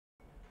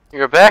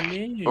You're back No.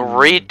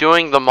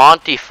 redoing the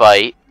Monty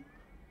fight.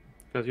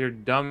 Because you're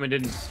dumb and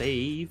didn't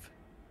save.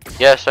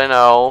 Yes, I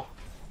know.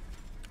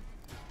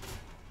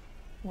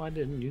 Why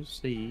didn't you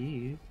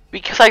save?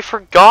 Because I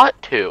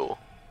forgot to.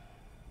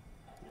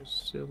 You're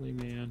silly,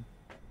 man.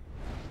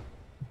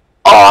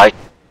 Oh,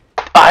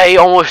 I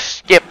almost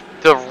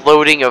skipped the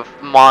loading of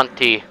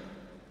Monty.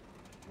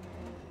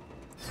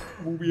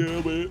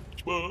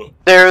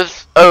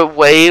 There's a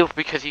way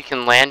because you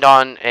can land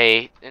on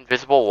a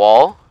invisible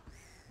wall.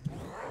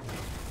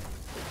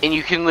 And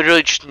you can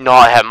literally just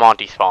not have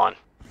Monty spawn.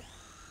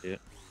 Yeah.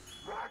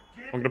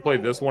 I'm gonna play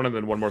this one and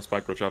then one more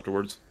Spike Rush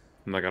afterwards.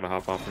 And I gotta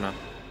hop off for now.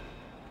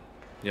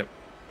 Yep.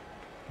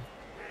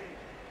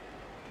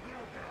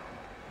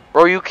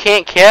 Bro, you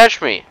can't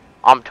catch me.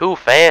 I'm too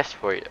fast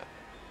for you.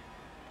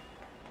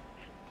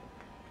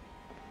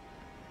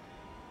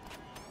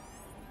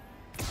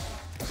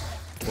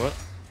 What?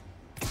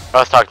 I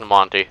was talking to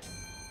Monty.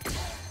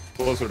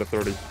 Closer to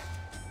 30.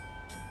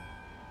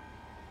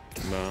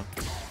 No.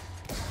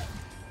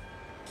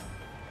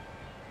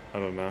 I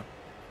don't know.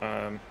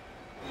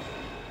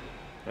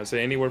 I'd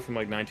say anywhere from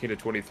like 19 to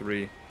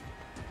 23.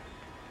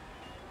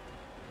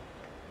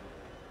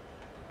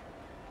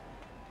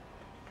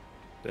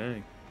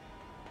 Dang.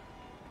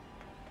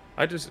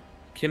 I just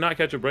cannot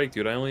catch a break,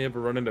 dude. I only ever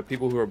run into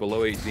people who are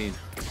below 18.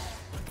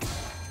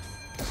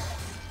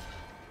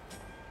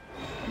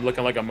 I'm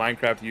looking like a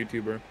Minecraft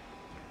YouTuber.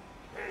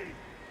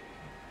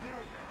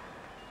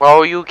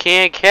 Bro, you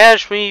can't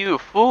catch me, you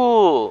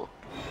fool.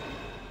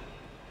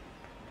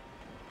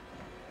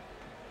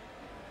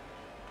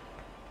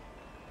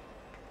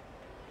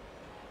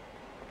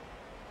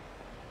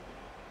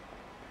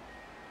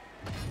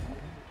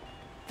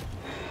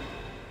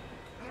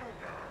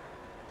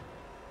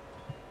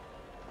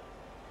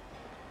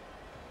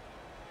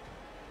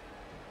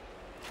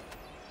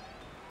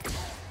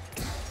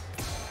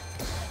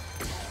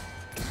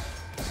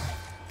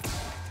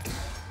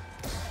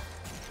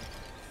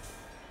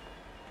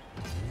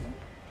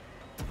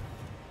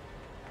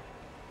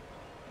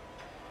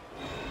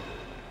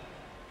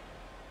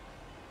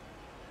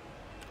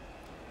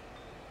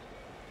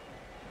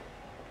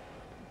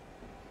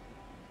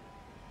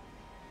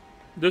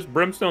 This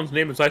Brimstone's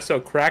name is I Sell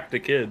Crack to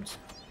Kids.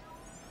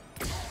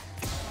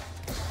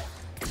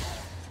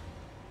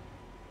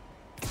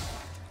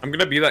 I'm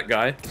gonna be that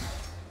guy.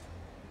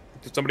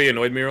 Somebody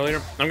annoyed me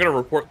earlier. I'm gonna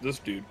report this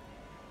dude.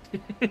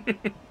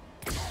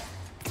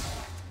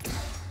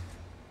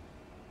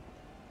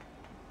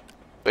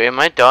 Wait, am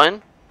I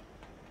done?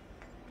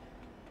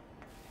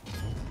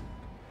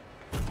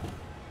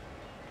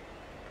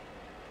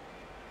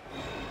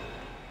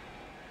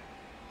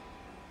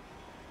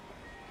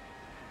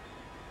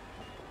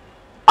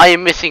 I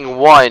am missing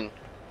one.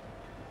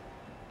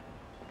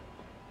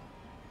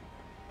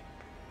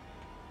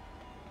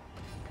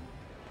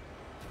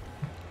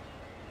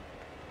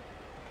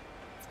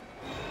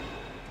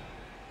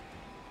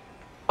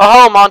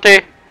 Oh, Monty.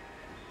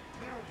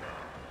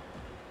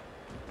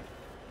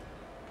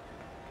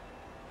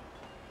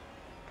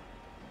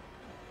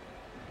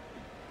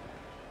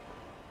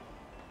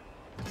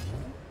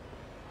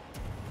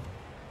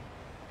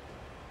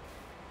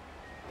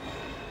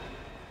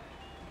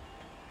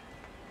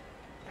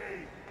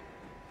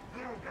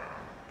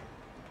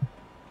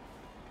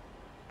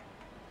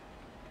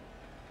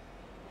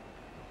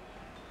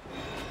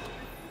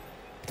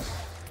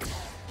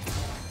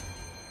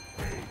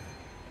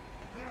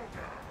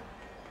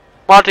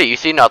 Monty, you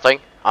see nothing.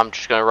 I'm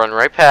just gonna run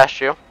right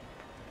past you.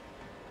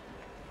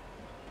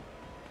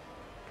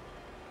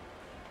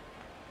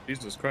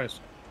 Jesus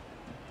Christ.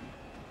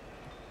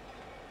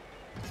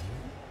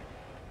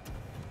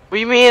 What do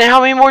you mean? How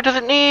many more does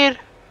it need?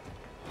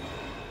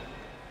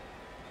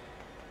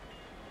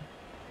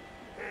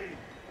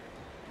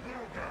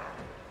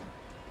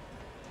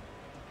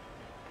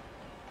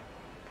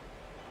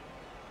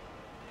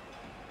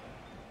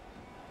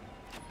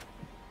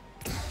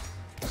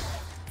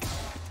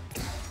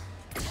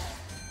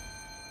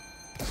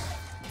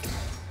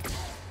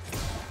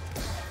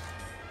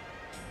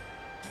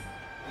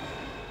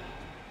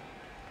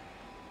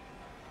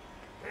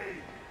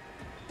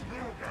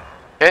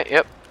 Okay,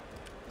 yep.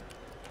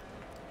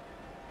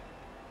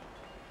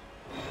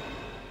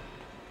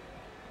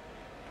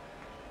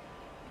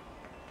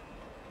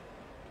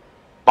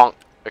 Bonk.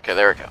 Okay,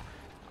 there we go.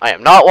 I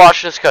am not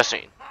watching this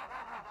cutscene.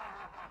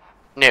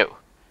 No.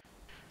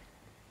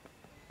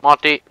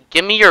 Monty,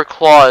 give me your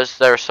claws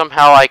that are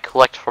somehow I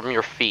collect from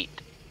your feet.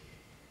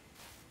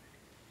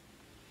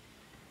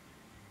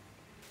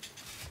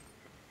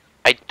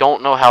 I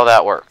don't know how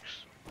that works.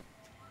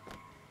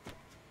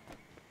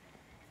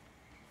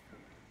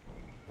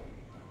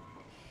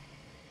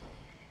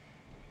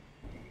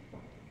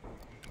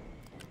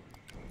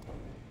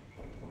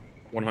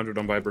 $100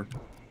 on Viber.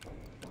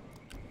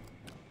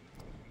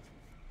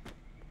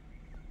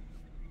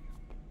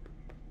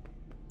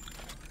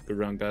 Good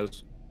round,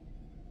 guys.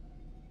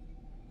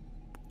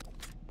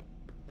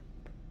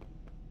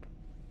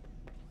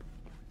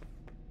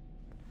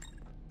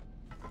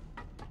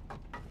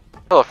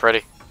 Hello,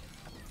 Freddy.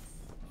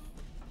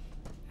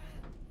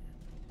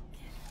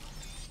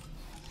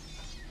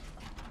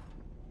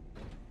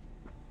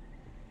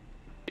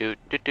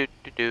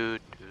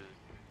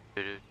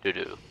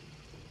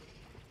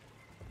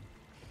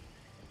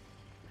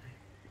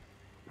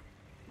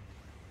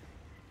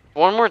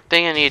 One more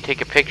thing I need to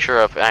take a picture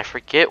of, and I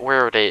forget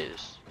where it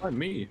is. Why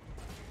me?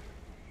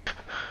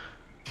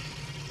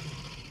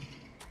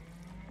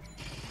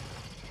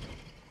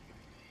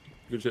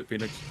 Good shit,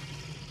 Phoenix.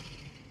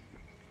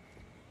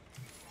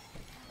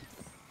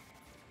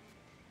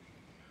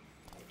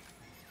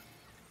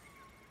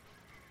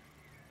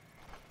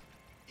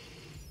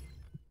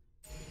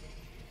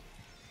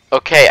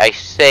 Okay, I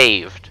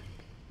saved.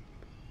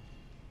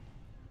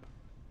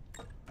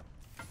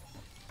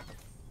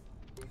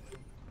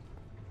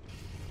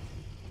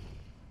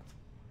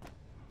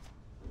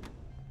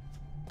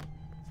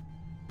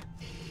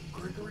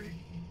 Gregory,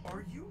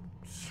 are you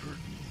certain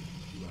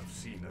you have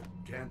seen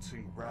a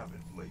dancing rabbit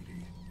lady?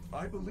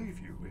 I believe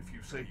you if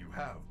you say you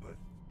have, but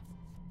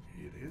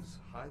it is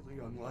highly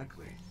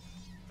unlikely.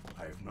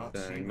 I have not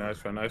Dang, seen nice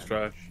her, try, nice and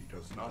try. She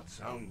does not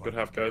sound Good like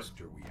half, the guys.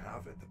 character we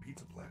have at the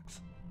Pizzaplex.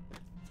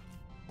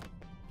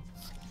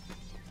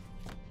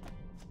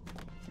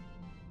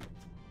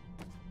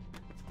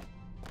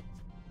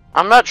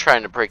 I'm not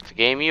trying to break the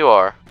game, you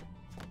are.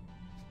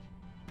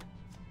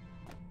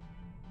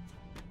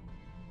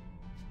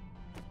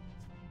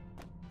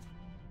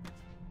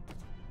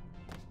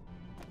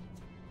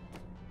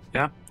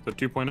 Yeah, the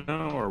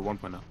 2.0 or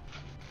 1.0?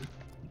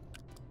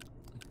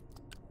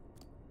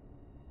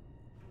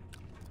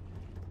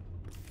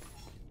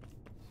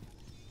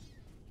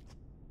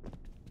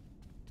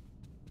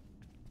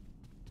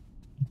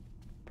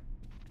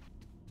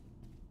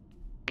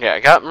 Yeah, I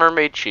got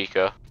Mermaid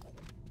Chica.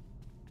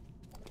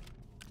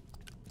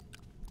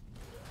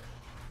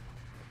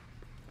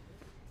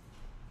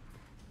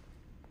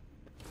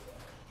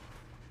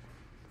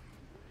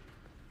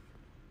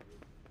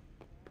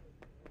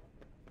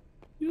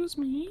 Excuse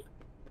me.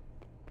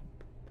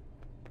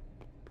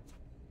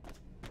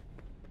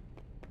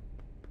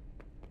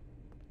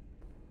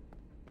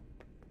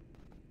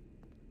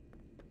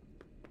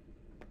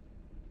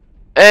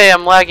 Hey,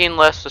 I'm lagging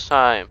less this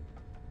time.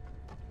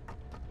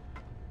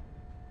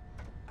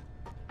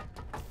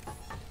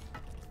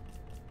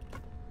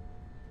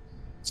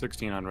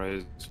 $16 on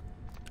raise.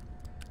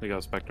 They got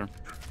a Spectre.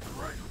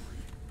 Gregory,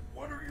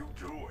 what are you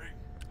doing?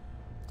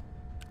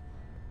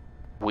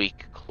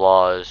 Weak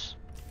claws.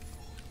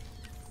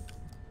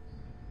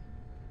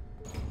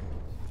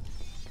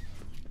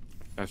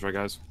 That's right,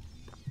 guys.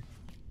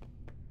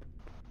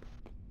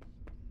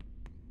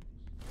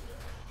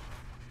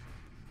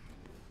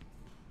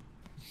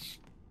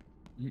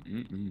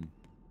 Mm-mm-mm.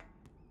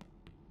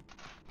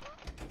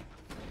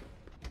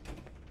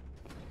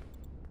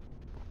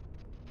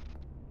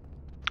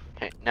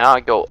 Okay, now I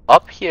go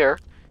up here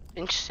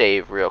and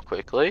save real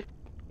quickly.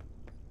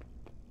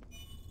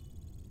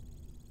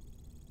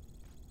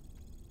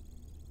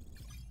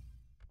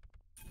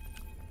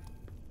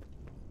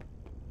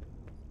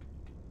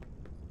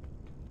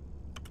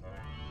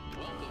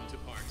 Welcome to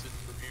parts and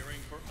preparing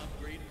for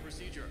upgrade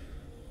procedure.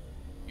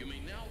 You may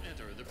now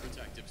enter the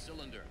protective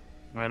cylinder.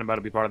 I'm about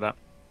to be part of that.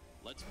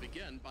 Let's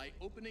begin by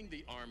opening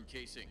the arm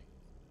casing.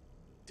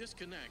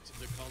 Disconnect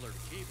the colored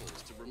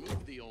cables to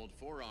remove the old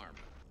forearm.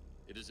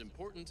 It is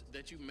important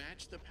that you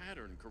match the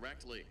pattern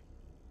correctly.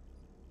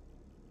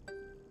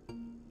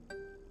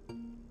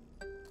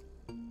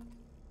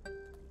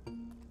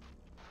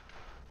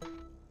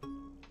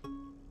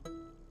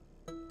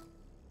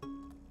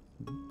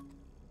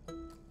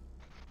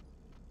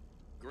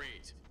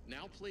 Great.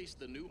 Now place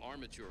the new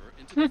armature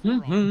into the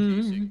forearm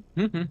casing.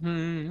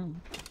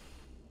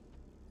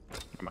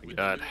 Oh my With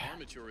god. the new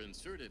armature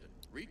inserted,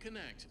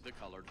 reconnect the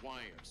colored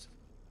wires.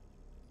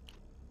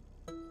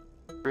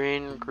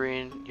 Green,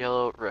 green,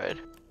 yellow, red.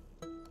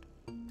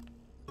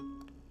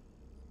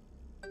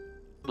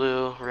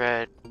 Blue,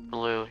 red,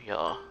 blue,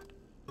 yellow.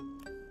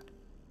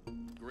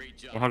 Great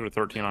job.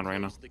 113 on Now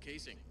Reyna. close the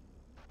casing.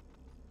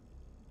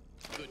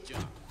 Good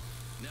job.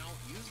 Now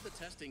use the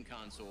testing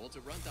console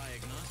to run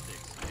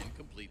diagnostics and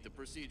complete the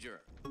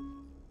procedure.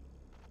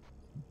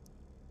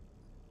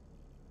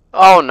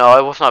 Oh no,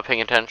 I was not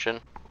paying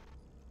attention.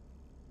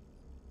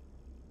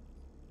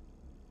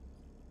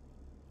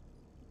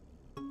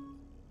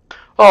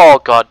 Oh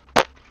god.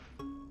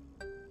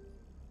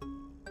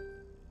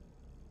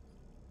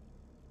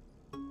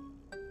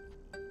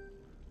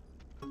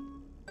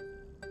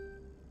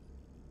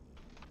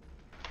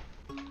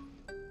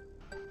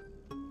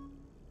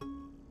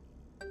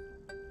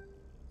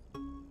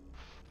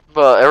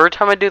 But every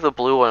time I do the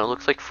blue one, it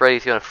looks like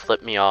Freddy's gonna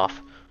flip me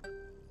off.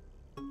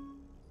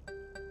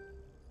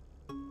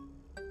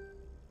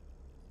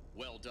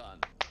 Well done.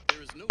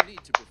 There is no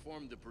need to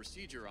perform the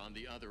procedure on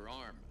the other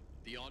arm.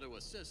 The auto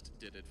assist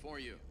did it for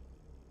you.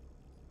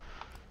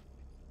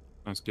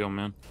 Nice deal,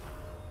 man.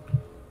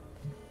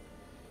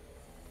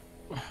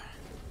 My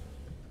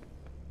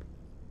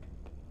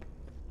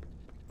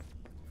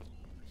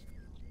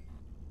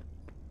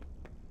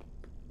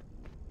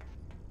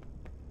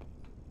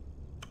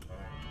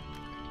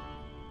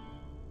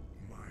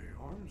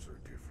arms are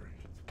different.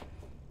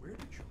 Where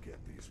did you get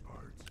these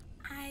parts?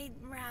 I'd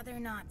rather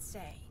not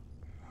say.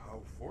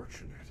 How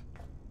fortunate.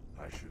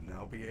 I should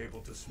now be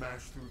able to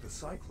smash through the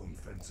cyclone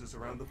fences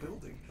around the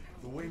building,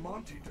 the way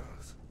Monty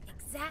does.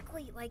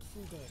 exactly like he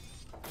did.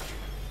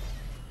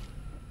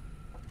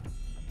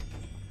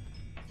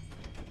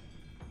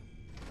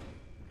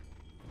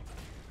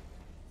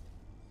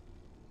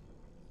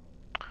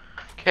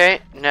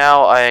 Okay,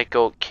 now I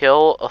go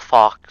kill a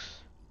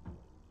fox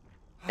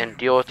and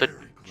deal with a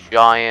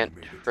giant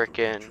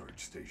frickin'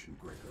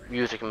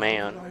 music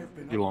man.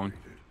 You long.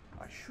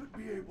 I should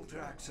be able to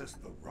access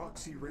the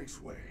Roxy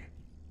Raceway.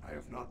 I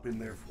have not been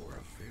there for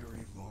a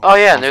very long Oh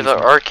yeah, and there's an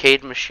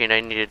arcade machine I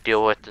need to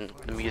deal with in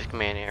the music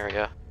man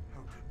area.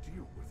 How to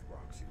deal with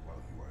Roxy while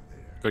you are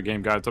there. Good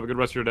game, guys. Have a good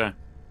rest of your day.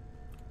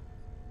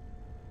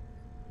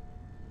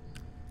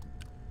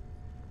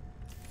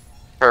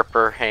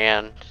 Purper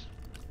hand.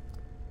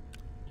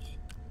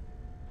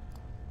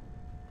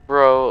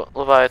 Bro,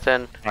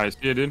 Leviathan. Alright, see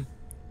you, dude.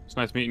 It's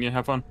nice meeting you.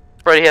 Have fun.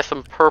 Freddy has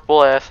some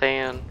purple ass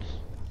hands.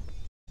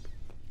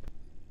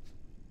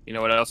 You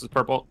know what else is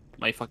purple?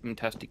 My fucking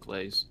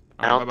testicles.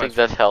 I don't think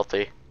that's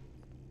healthy.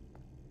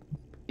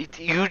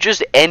 You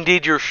just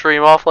ended your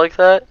stream off like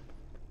that?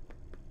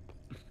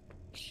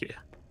 Yeah.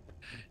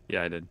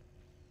 Yeah, I did.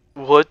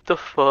 What the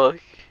fuck?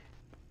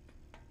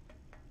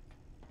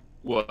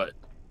 What?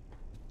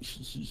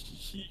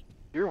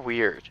 You're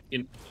weird.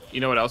 You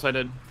know what else I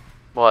did?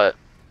 What?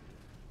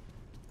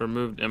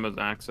 Removed Emma's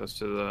access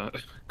to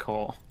the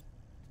call.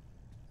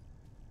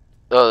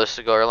 Oh, the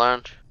cigar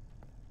lounge?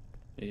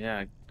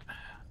 Yeah.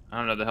 I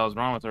don't know what the hell's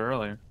wrong with her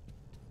earlier.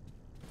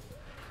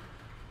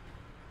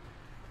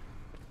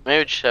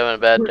 Maybe just having a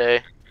bad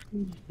day.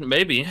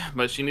 Maybe,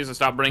 but she needs to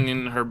stop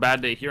bringing her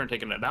bad day here and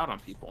taking it out on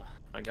people.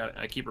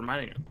 I keep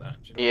reminding her of that.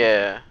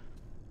 Yeah.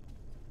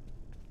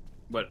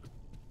 But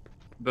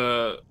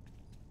the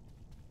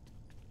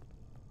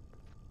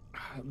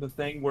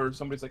thing where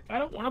somebody's like, I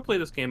don't want to play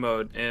this game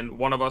mode, and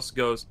one of us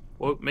goes,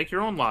 well, make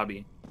your own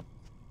lobby.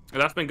 And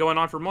that's been going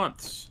on for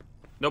months.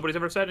 Nobody's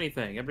ever said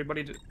anything.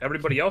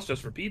 Everybody else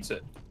just repeats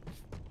it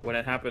when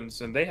it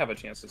happens, and they have a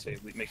chance to say,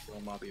 make your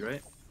own lobby,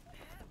 right?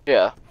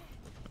 Yeah.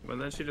 But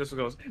then she just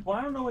goes, well,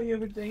 I don't know why you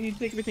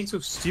take everything so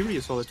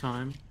serious all the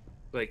time.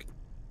 Like,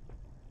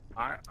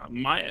 I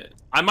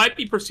might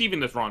be perceiving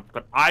this wrong,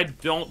 but I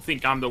don't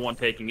think I'm the one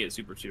taking it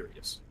super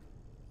serious.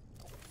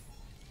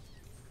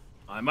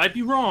 I might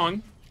be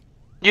wrong.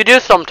 You do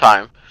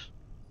sometimes.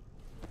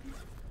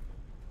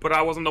 But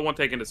I wasn't the one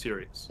taking it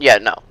serious. Yeah,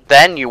 no.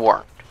 Then you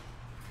weren't.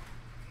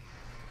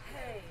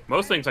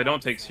 Most things I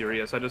don't take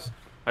serious. I just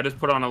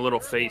put on a little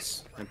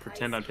face and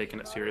pretend I'm taking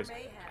it serious.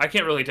 I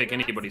can't really take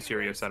anybody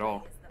serious at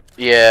all.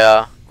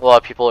 Yeah, a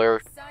lot of people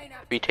are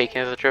be taking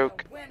it as a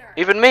joke.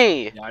 Even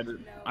me. Yeah,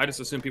 I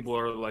just assume people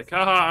are like,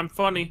 haha, I'm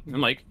funny.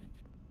 I'm like,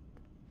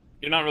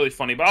 you're not really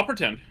funny, but I'll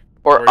pretend.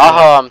 Or aha,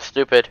 like, I'm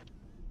stupid.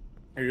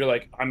 Or you're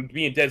like, I'm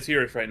being dead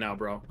serious right now,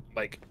 bro.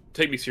 Like,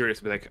 take me serious.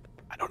 Be like,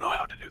 I don't know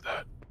how to do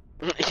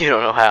that. You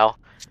don't know how.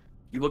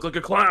 You look like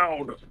a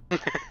clown.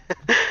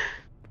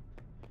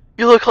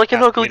 You look like an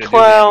Ask ugly me to do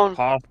clown. the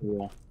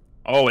impossible.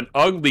 Oh, an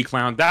ugly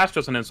clown. That's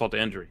just an insult to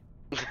injury.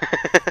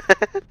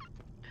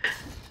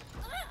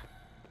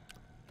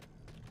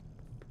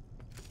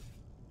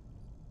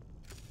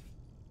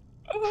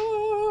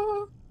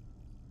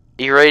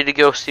 You ready to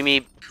go see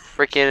me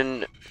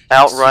freaking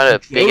outrun a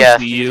big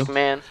ass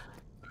man?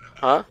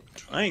 Huh?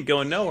 I ain't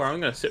going nowhere. I'm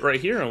gonna sit right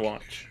here and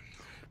watch.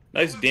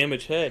 Nice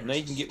damaged head. Now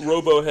you can get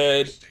Robo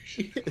Head.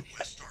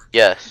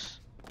 Yes.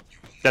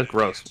 That's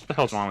gross. What the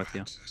hell's wrong with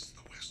you?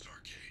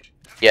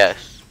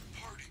 Yes.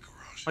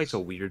 Why so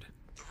weird?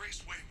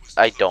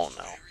 I don't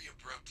know.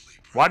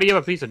 Why do you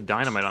have a piece of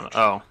dynamite on?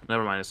 Oh,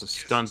 never mind. It's a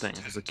stun thing.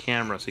 It's a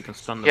camera, so you can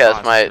stun the.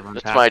 Yeah, boss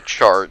it's my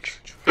charge.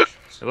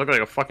 It looked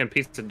like a fucking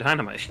piece of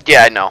dynamite.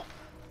 Yeah, I know.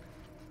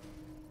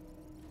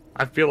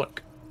 I feel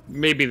like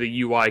maybe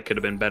the UI could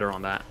have been better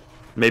on that.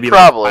 Maybe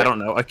Probably. Like, I don't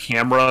know, a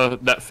camera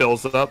that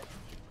fills it up.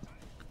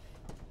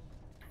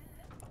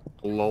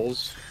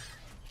 Lols.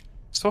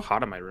 It's so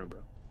hot in my room, bro.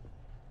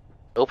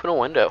 Open a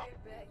window.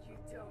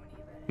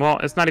 Well,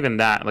 it's not even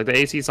that. Like the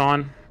AC's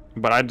on,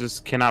 but I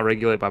just cannot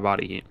regulate my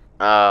body heat.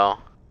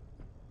 Oh.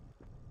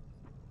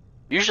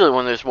 Usually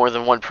when there's more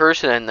than one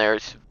person in there,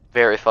 it's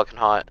very fucking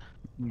hot.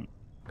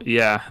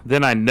 Yeah,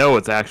 then I know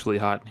it's actually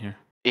hot in here.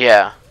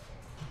 Yeah.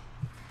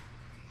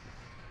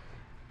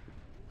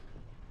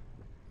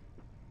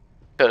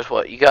 Because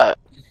what, you got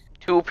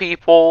 2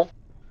 people,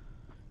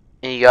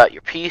 and you got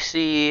your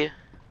PC,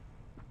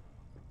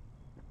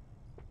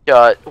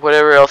 got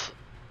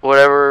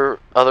whatever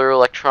other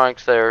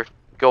electronics that are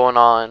going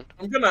on.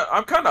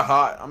 I'm kind of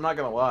hot. I'm not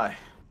gonna lie.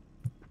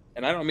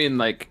 And I don't mean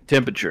like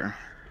temperature.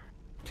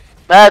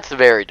 That's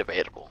very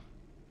debatable.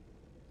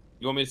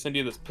 You want me to send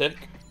you this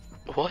pic?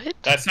 What?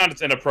 That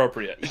sounds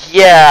inappropriate.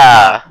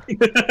 Yeah.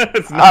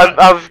 It's not,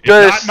 I was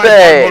gonna it's not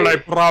say. my butthole, I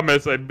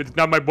promise. It's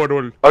not my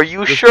butthole. Are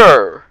you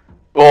sure?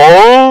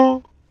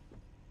 Oh.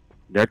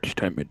 Next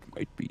time it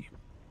might be.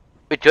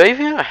 Wait, do I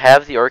even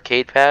have the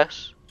arcade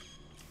pass?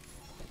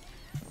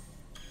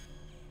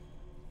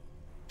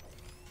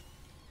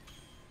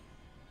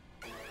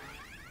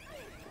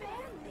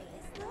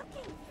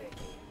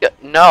 Yeah,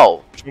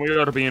 no. We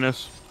got a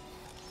penis.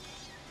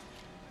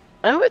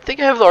 I don't think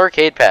I have the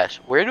arcade pass.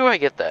 Where do I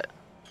get that?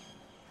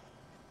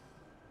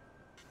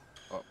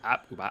 Oh,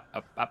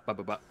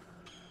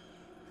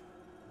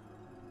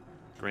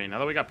 Great. Now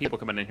that we got people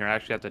coming in here, I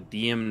actually have to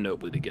DM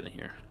nobody to get in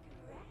here.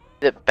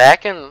 Is it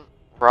back in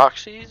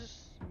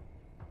Roxy's?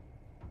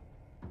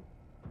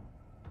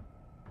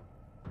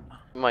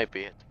 Might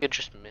be. I think I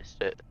just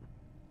missed it.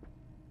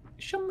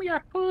 Show me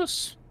your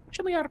puss.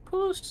 Show me your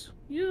puss.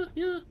 Yeah,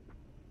 yeah.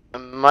 I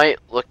might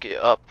look it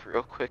up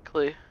real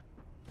quickly.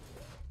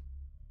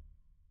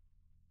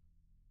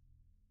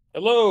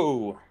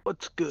 Hello.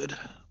 What's good?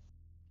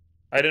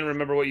 I didn't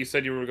remember what you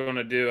said you were going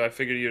to do. I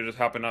figured you were just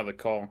hopping out of the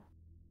call.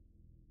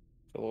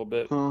 A little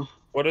bit. Huh?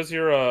 What is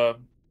your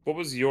what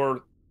was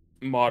your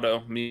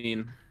motto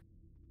mean?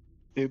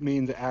 It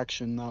means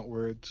action, not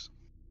words.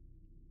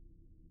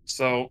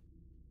 So,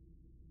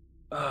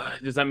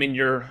 does that mean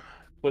your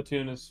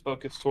platoon is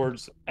focused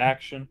towards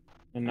action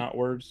and not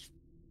words?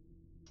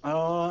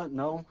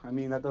 No. I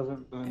mean, that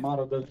doesn't. The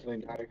motto doesn't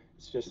really matter.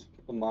 It's just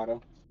the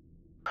motto.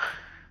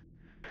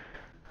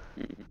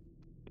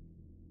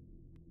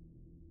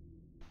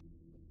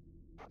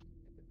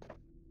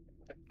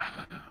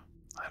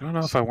 I don't know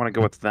if I want to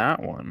go with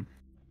that one.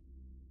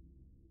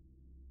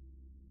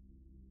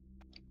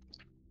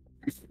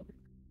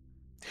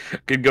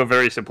 Could go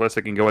very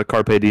simplistic and go with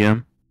Carpe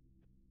Diem.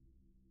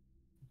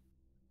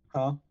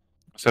 Huh?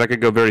 So I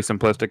could go very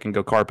simplistic and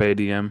go Carpe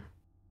Diem.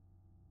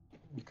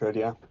 You could,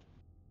 yeah.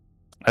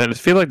 I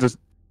just feel like this is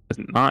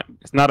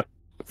it's not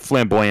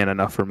flamboyant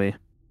enough for me.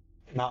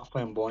 Not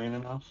flamboyant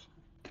enough.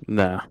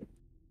 Nah.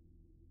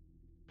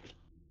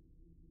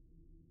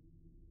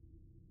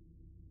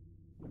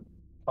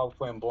 How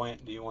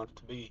flamboyant do you want it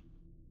to be?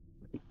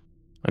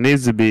 It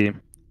needs to be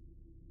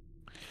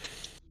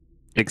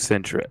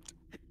eccentric.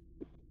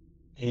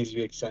 It needs to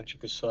be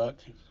eccentric as fuck.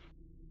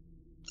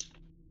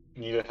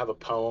 You need to have a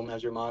poem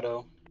as your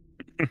motto.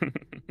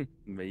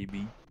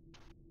 Maybe.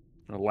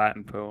 A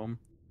Latin poem.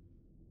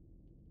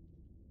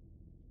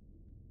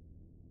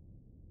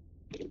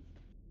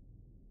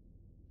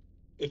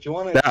 If you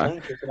want to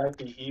eccentric, it might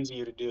be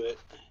easier to do it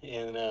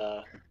in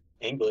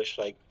English.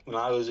 Like when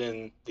I was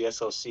in the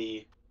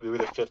SLC, we were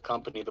the fifth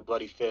company, the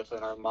Bloody Fifth,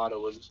 and our motto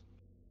was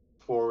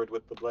 "Forward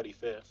with the Bloody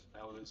Fifth."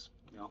 That was,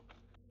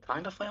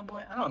 kind of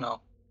flamboyant. I don't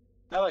know.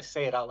 Now that I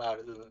say it out loud,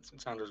 it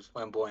doesn't sound as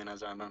flamboyant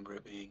as I remember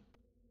it being.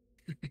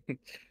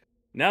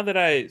 Now that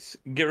I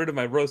get rid of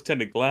my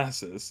rose-tinted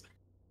glasses.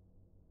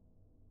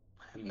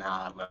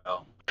 Nah,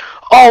 bro.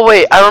 Oh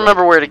wait, I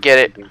remember where to get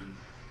it.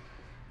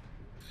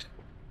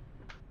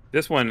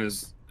 This one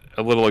is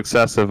a little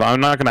excessive. I'm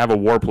not going to have a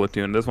war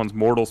platoon. This one's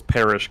Mortals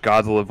Perish,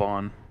 Gods Live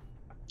On.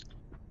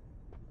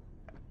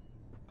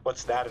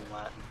 What's that in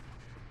Latin?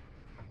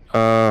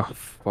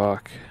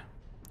 Fuck.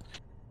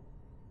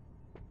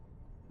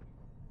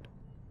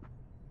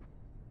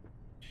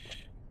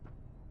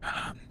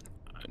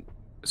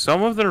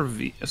 Some of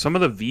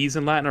the V's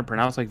in Latin are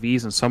pronounced like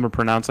V's, and some are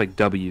pronounced like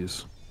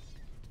W's.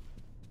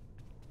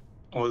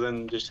 Well,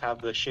 then just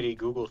have the shitty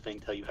Google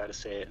thing tell you how to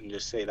say it, and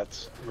just say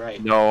that's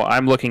right. No,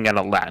 I'm looking at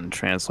a Latin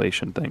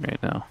translation thing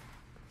right now.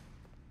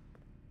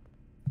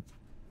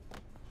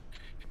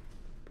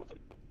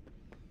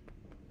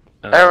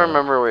 I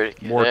remember where to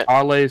get it.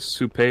 Mortales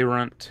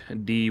superunt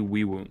di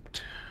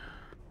vivunt.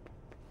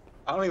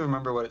 I don't even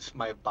remember what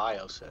my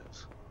bio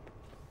says.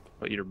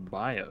 What your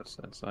bio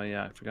says. Oh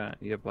yeah, I forgot.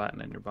 You have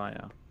Latin in your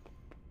bio.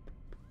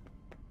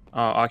 Oh,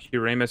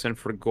 Accuremus and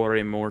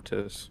Frigore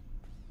Mortis.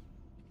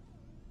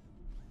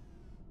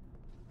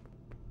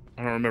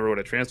 I don't remember what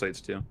it translates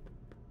to.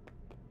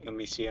 Let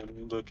me see,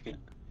 I'm looking.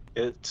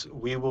 It's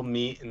 "We will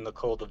meet in the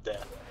cold of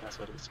death." That's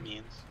what it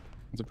means.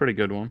 It's a pretty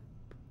good one.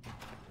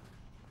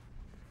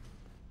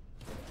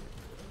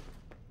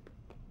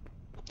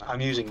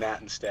 I'm using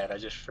that instead. I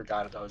just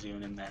forgot that was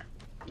even in there.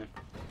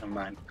 Never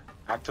mind.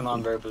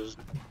 Actinon verb is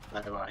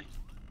my lie.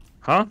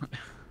 Huh?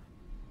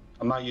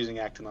 I'm not using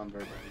actinon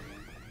verb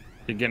anymore.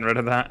 You're getting rid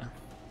of that?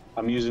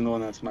 I'm using the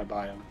one that's my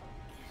bio.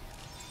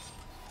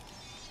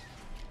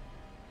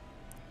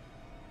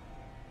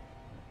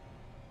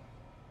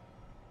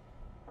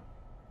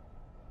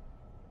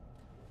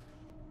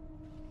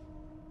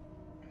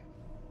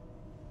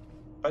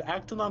 But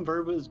actinon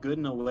verba is good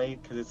in a way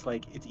because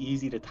it's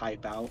easy to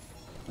type out.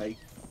 Like,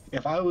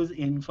 if I was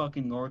in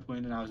fucking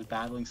Northwind and I was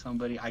battling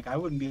somebody, I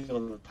wouldn't be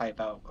able to type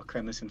out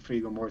Acremus and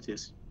Frigor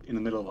Mortis in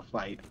the middle of a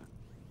fight.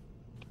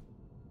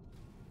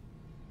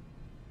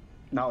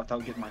 Not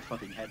without getting my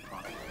fucking head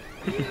popped.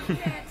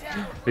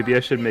 Maybe I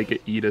should make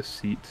it eat a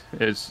seat.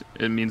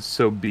 It means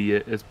so be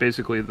it. It's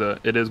basically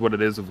it is what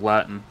it is of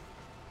Latin.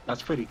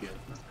 That's pretty good.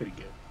 That's pretty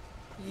good.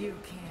 You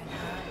can't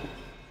hide.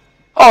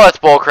 Oh, that's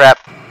bullcrap.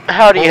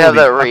 How do you have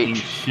Holy that fucking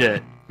reach?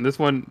 Shit. This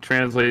one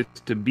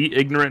translates to be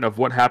ignorant of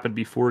what happened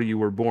before you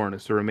were born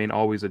is to remain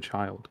always a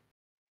child.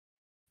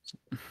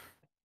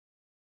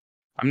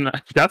 I'm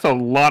not. That's a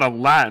lot of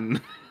Latin.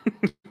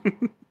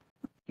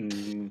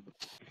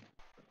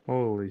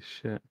 Holy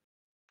shit.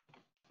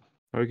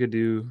 Or we could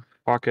do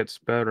pocket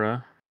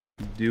spera,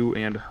 do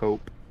and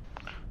hope.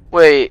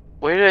 Wait,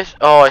 where did I?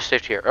 Oh, I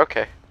saved here.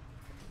 Okay.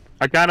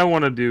 I kind of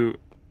want to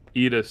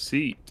eat a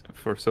seat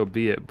for so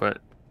be it,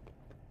 but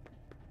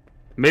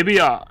maybe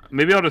I'll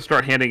just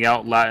start handing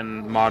out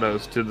Latin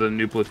mottos to the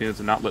new platoons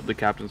and not let the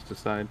captains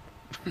decide.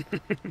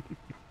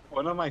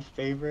 One of my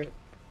favorite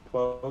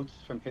quotes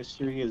from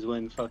history is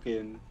when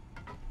fucking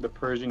the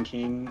Persian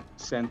king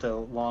sent a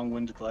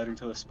long-winded letter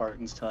to the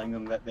Spartans telling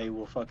them that they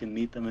will fucking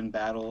meet them in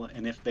battle,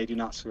 and if they do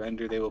not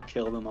surrender, they will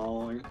kill them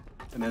all. And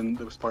then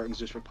the Spartans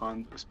just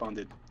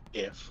responded,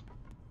 "If."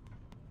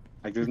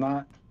 Like, there's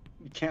not,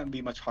 it can't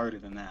be much harder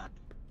than that.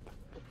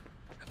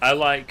 I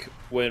like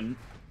when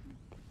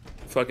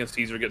fucking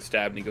Caesar gets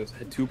stabbed and he goes,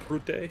 "Tu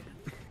brute."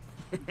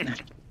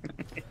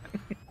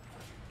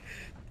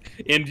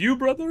 And you,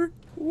 brother?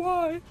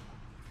 Why?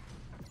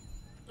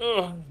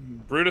 Ugh.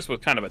 Brutus was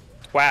kind of a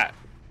twat.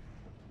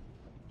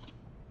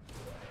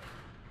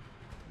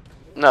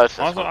 No, it's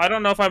Also, I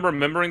don't know if I'm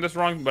remembering this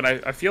wrong, but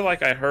I feel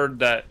like I heard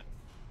that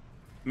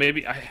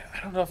maybe I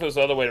don't know if it was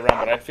the other way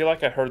around, but I feel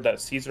like I heard that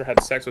Caesar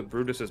had sex with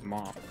Brutus's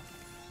mom.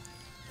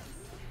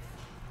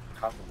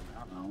 Probably, I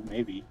don't know,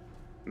 maybe.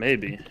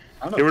 Maybe.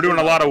 They were doing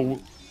a lot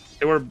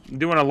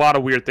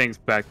of weird things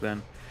back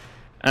then.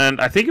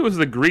 And I think it was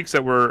the Greeks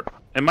that were,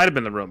 it might have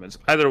been the Romans.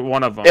 Either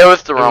one of them. It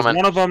was the Romans. Was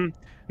one of them.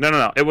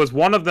 No. It was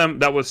one of them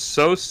that was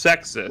so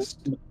sexist.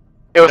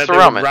 It was that the they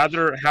Romans. would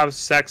rather have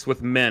sex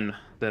with men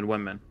than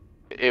women.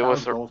 It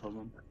was the... both of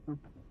them.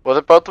 Was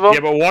it both of them? Yeah,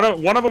 but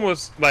one of them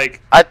was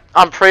like.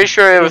 I'm pretty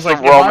sure it was like,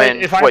 the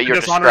Romans. if I What you're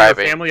dishonor your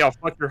describing. family, I'll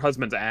fuck your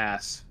husband's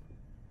ass.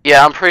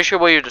 Yeah, I'm pretty sure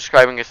what you're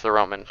describing is the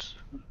Romans.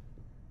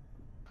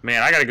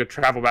 Man, I gotta go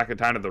travel back in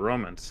time to the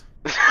Romans.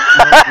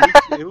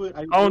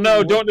 Oh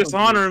no! Don't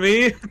dishonor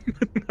me.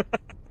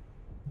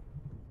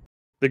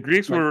 The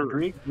Greeks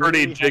were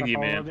pretty jiggy,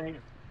 man.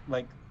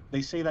 Like,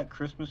 they say that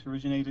Christmas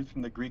originated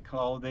from the Greek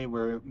holiday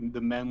where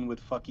the men would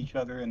fuck each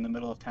other in the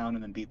middle of town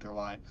and then beat their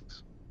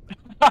wives.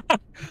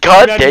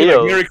 God damn! damn!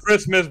 Like, Merry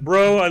Christmas,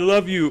 bro. I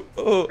love you.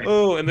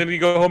 Oh, and then you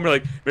go home and you're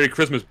like, Merry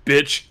Christmas,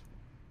 bitch.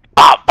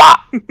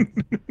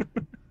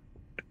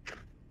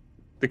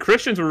 The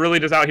Christians were really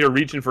just out here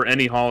reaching for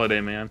any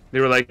holiday, man. They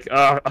were like,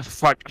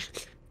 fuck,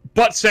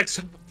 butt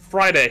sex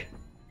Friday,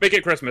 make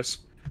it Christmas.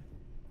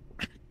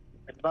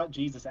 It's about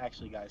Jesus,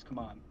 actually, guys. Come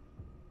on.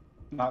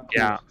 Not cool.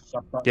 Yeah.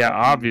 Stop Yeah,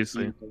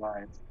 obviously.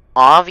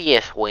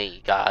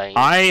 Obviously, guys.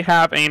 I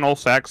have anal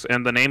sex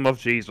in the name of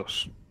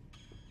Jesus.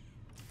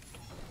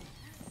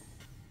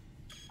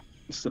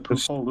 It's the poop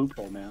hole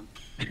loophole, man.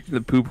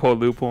 The poop hole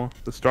loophole.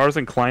 The stars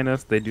incline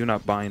us, they do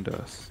not bind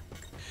us.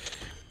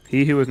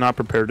 He who is not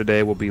prepared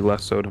today will be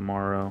less so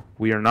tomorrow.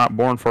 We are not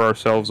born for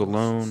ourselves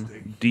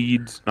alone.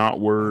 Deeds, not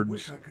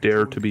words,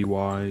 dare to be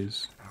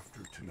wise.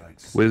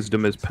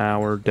 Wisdom is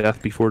power,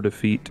 death before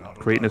defeat,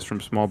 greatness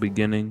from small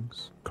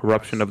beginnings.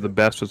 Corruption of the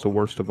best is the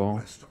worst of all.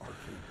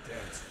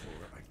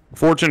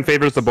 Fortune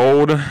favors the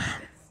bold.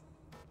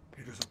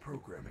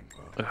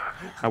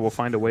 I will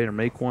find a way to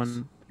make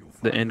one.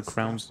 The end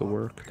crowns the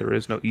work. There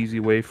is no easy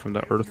way from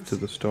the earth to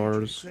the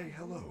stars.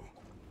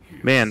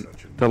 Man,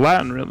 the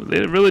Latin,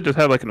 they really just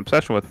had like an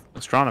obsession with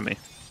astronomy.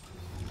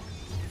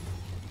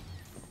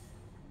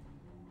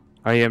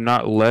 I am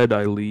not led,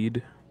 I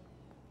lead.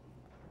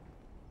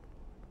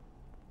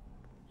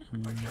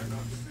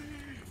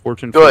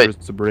 Fortune favors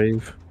the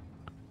brave.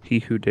 He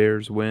who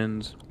dares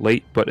wins.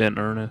 Late but in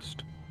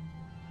earnest.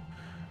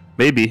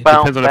 Maybe.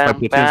 Depends on if my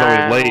platoon's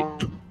always late.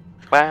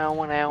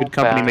 Good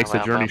company makes the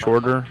journey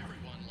shorter.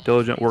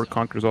 Diligent work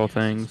conquers all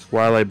things.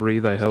 While I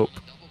breathe, I hope.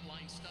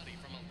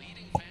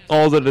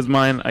 All that is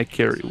mine, I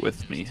carry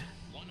with me.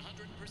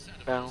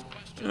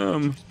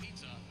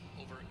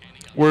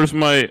 Where's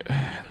my...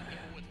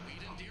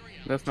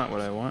 That's not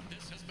what I want.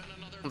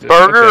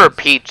 Burger or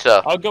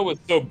pizza? I'll go with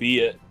so be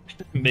it.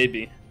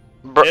 Maybe.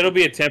 It'll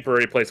be a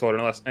temporary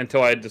placeholder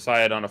until I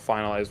decide on a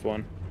finalized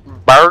one.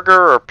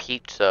 Burger or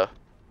pizza?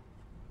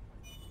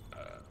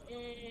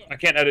 I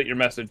can't edit your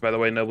message, by the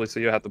way, Nobly, so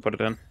you'll have to put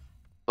it in.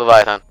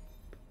 Leviathan.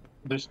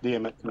 Just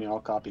DM it to me, I'll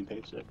copy and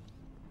paste it.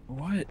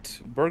 What?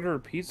 Burger or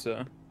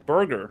pizza?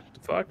 Burger. The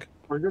fuck?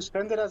 Or just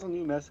send it as a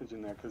new message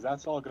in there, because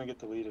that's all gonna get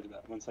deleted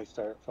once I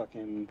start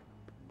fucking...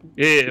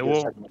 Yeah,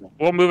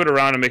 we'll move it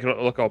around and make it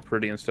look all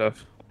pretty and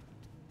stuff.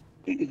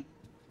 Eat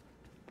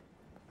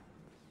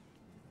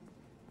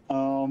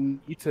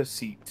a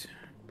seat.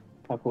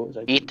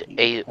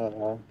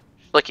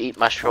 Eat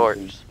my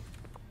shorts.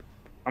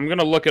 I'm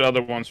gonna look at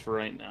other ones for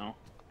right now.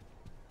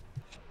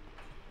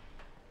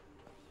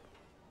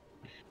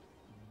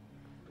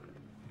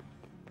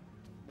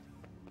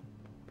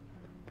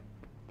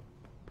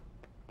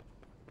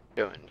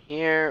 Go in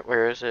here.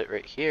 Where is it?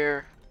 Right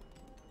here.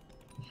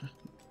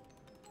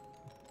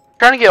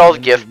 Trying to get all the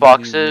gift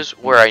boxes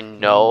where I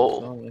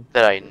know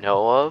that I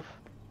know of.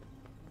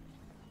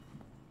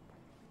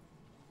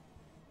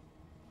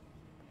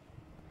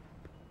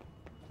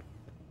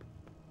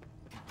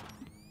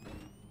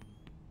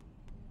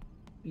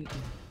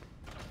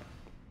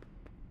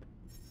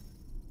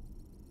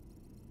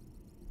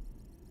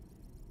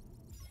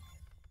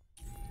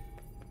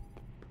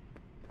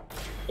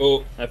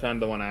 Oh, I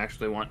found the one I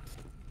actually want.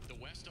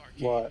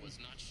 What?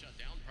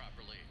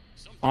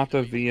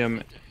 Auto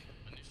VM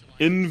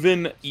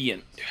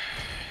invenient.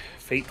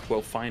 Fate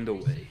will find a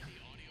way.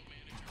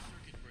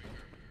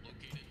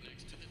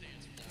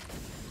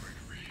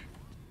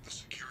 The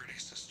security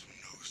system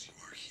knows you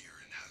are here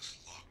and has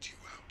locked you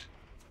out.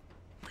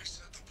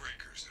 Reset the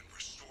breakers and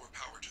restore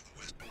power to the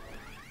west.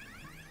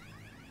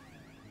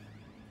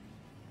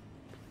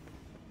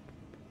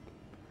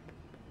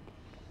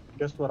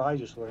 Guess what I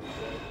just learned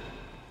today?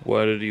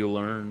 What did you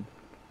learn?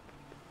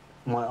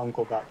 My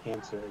uncle got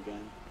cancer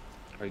again.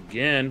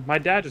 Again? My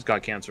dad just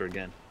got cancer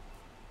again.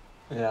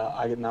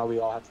 Yeah, now we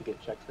all have to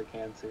get checked for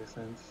cancer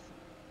since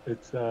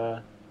it's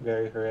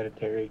very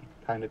hereditary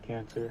kind of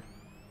cancer.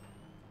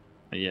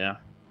 Yeah,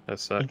 that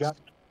sucks. He got,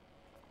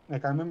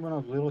 like, I remember when I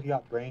was little, he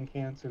got brain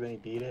cancer, then he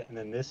beat it, and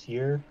then this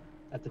year,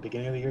 at the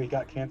beginning of the year, he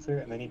got cancer,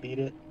 and then he beat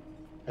it,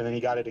 and then he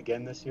got it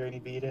again this year, and he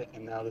beat it,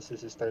 and now this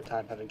is his third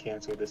time having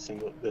cancer this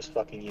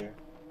fucking year.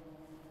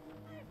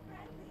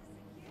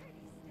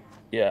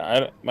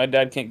 Yeah, my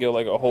dad can't go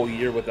like a whole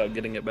year without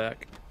getting it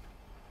back.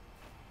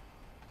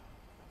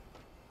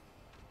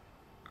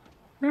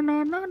 I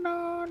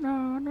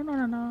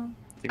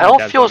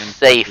don't feel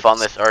safe on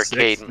this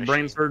arcade brain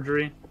machine.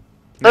 surgery.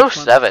 No, next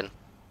month? 7.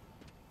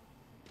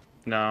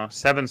 No,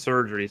 7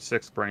 surgery,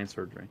 6 brain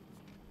surgery.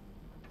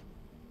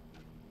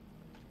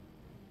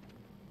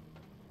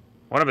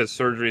 One of his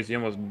surgeries, he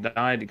almost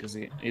died because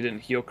he didn't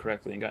heal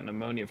correctly and got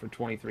pneumonia for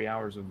 23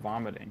 hours of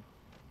vomiting.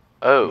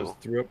 Oh. Almost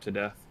threw up to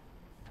death.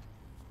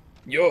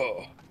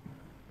 Yo.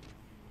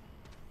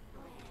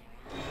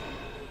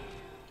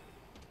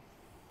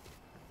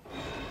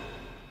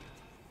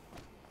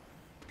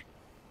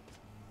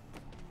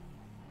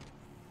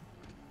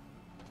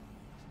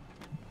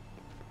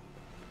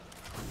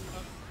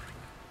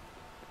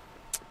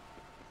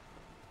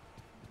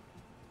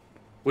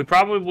 We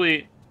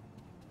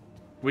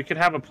could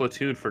have a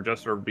platoon for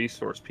just our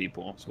resource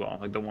people as well,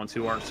 like the ones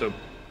who aren't so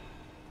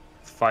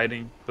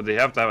fighting, but they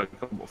have to have a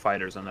couple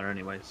fighters in there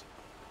anyways.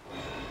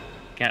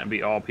 Can't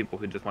be all people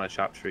who just want to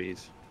chop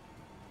trees.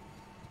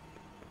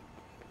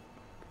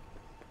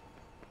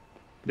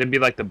 They'd be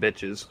like the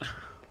bitches.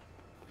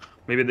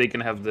 Maybe they can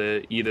have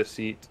the eat a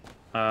seat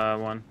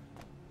one.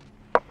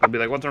 They'll be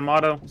like, what's our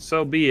motto?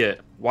 So be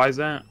it. Why is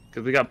that?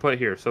 Because we got put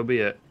here, so be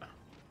it.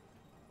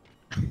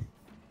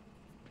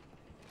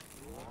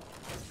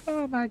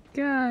 Oh my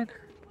god.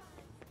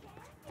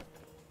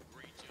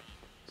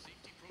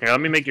 Here, let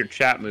me make your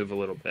chat move a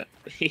little bit.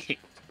 Please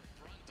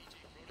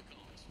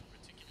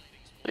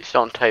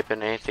don't type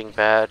in anything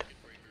bad.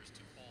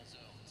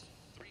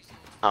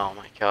 Oh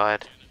my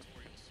god.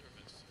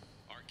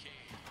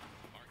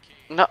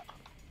 No.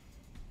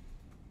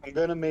 I'm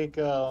gonna make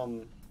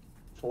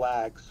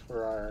flags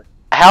for our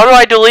How do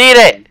I delete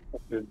it?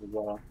 as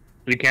well.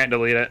 You can't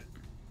delete it.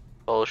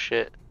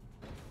 Bullshit.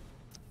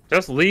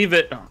 Just leave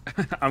it.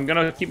 I'm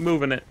gonna keep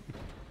moving it.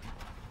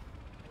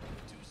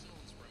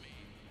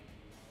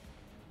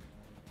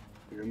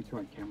 Let me turn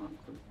my camera on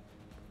quick.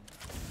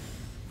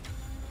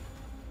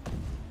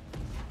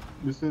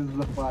 This is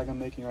the flag I'm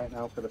making right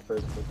now for the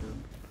first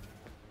platoon.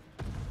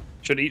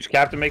 Should each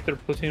captain make their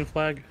platoon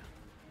flag?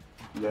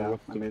 Yeah,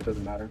 I mean, it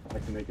doesn't matter. I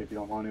can make it if you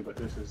don't want to, but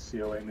this is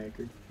COA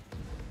maker.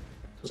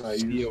 That's what I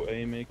use.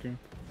 COA maker?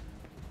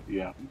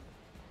 Yeah.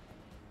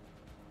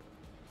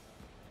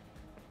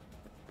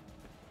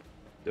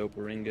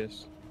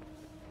 Doparingus.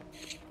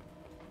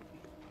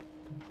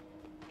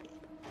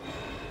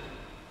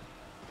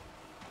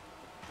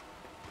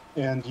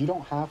 And you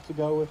don't have to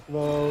go with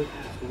the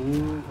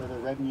blue or the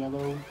red and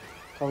yellow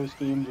color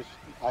scheme. Just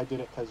I did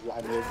it because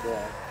I made the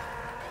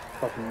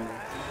fucking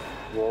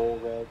roll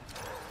red.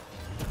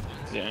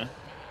 Yeah.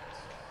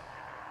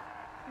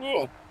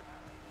 Ugh.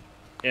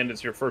 And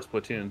it's your first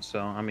platoon, so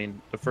I mean,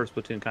 the first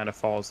platoon kind of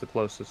falls the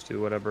closest to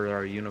whatever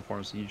our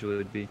uniforms usually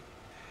would be.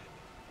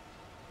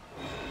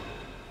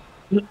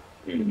 A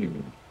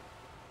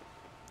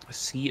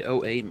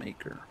COA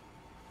maker.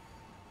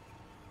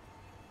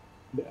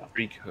 Yeah.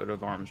 Free coat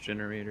of arms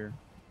generator.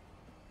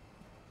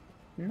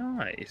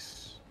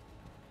 Nice.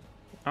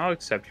 I'll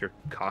accept your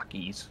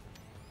cockies.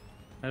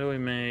 How do we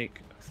make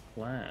a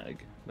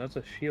flag? That's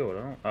a shield. I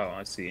don't. Oh,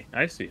 I see.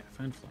 I see. I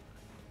found flag.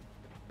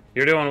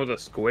 You're doing with a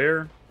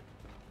square?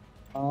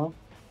 I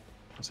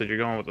said you're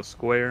going with a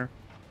square.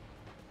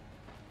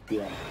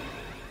 Yeah.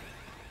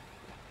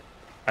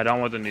 I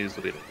don't want the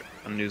newsletter.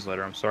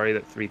 I'm sorry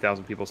that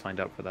 3,000 people signed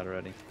up for that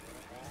already.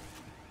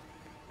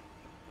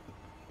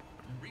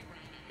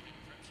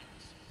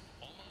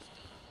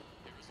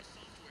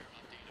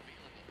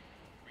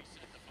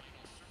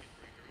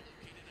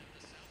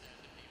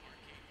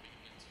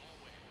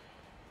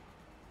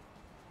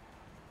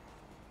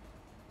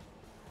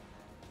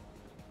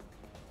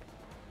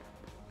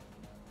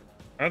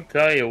 I'll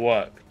tell you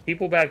what,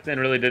 people back then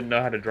really didn't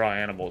know how to draw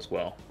animals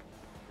well.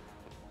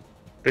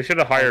 They should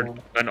have hired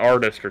an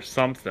artist or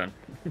something.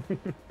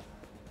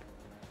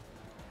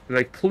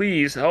 Like,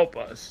 please help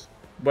us.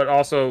 But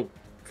also,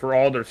 for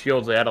all their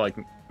shields, they had to, like,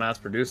 mass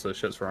produce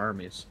those shits for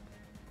armies.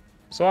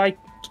 So I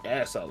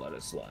guess I'll let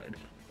it slide.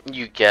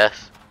 You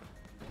guess.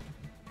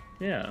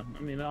 Yeah,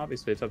 I mean,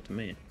 obviously it's up to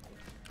me.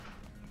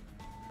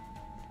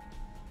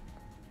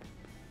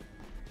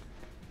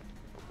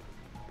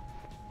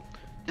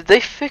 Did they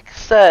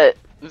fix that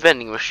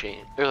vending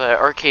machine or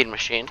that arcade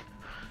machine?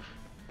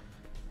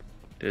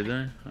 Did they?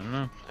 I don't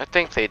know. I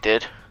think they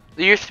did.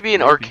 There used to be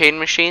an Maybe. arcade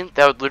machine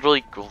that would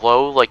literally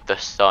glow like the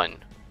sun.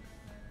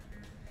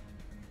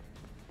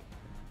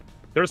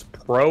 There's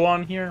Pro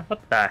on here? What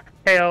the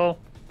hell?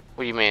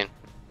 What do you mean?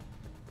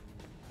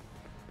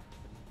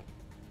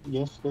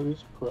 Yes, there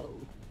is Pro.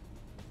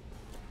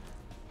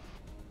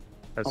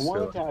 That's I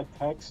wanted silly. to add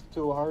text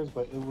to ours,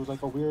 but it was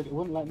like a weird. It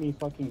wouldn't let me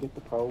fucking get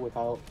the Pro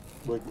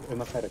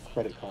unless I had a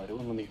credit card. It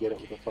wouldn't let me get it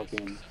with a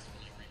fucking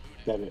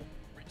debit.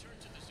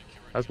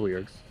 That's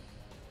weird.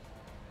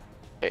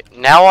 Okay,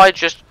 now I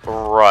just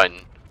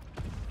run.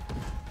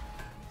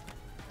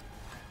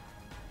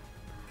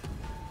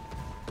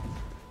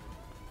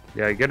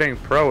 Yeah, getting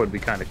Pro would be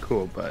kind of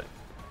cool, but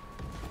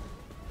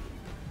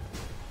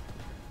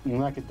And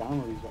then I could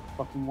download these like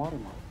fucking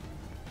watermark.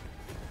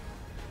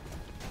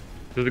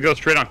 does it go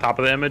straight on top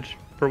of the image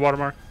for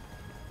watermark?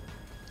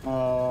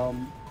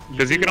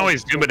 Because you can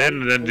always zoom it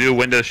in and then do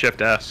Windows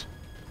Shift S.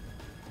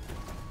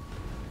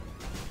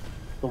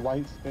 The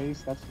white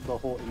space, that's the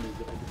whole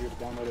image. Like if you were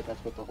to download it,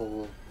 that's what the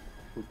whole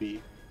would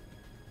be.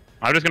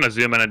 I'm just gonna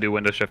zoom in and do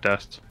Windows Shift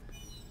S.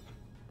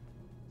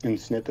 And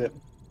snip it.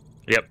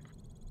 Yep.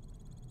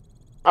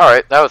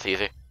 Alright, that was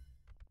easy.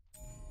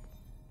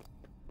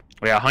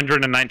 Yeah,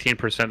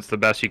 119% is the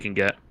best you can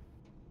get.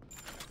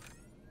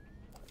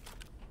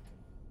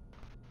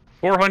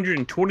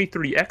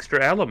 423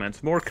 extra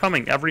elements, more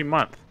coming every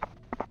month.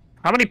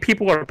 How many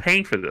people are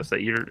paying for this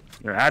that you're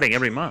adding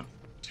every month?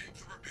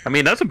 I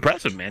mean, that's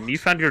impressive, man. You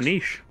found your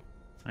niche.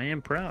 I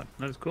am proud.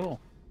 That is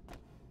cool.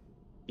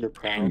 You're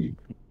proud.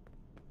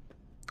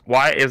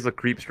 Why is the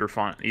Creepster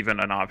font even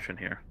an option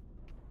here?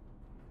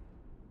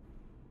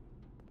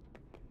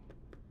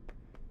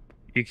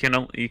 You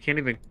can't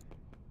even.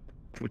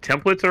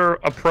 Templates are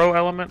a pro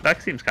element.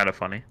 That seems kind of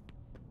funny.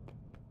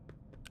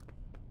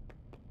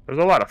 There's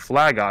a lot of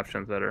flag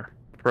options that are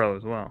pro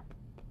as well.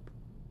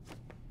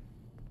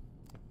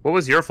 What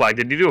was your flag?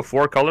 Did you do a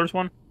 4 colors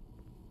one?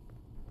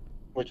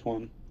 Which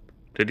one?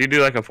 Did you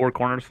do like a 4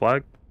 corners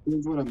flag? This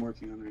is what I'm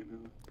working on right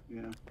now.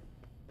 Yeah.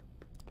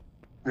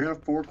 I got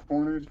a 4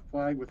 corners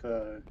flag with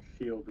a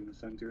shield in the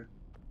center.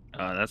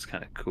 That's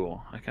kind of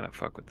cool. I kind of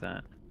fuck with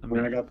that. And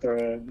then I got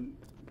the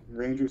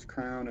Ranger's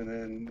crown, and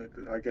then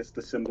I guess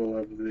the symbol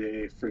of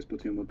the first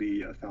platoon will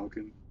be a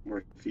falcon or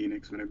a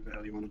phoenix, whatever the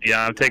hell you want to.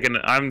 Yeah, I'm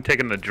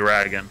taking the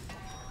dragon.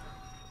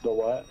 The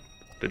what?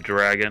 The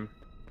dragon.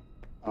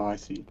 Oh, I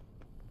see.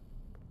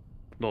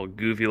 Little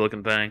goofy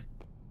looking thing.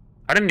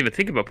 I didn't even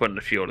think about putting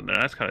a shield in there.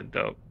 That's kind of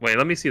dope. Wait,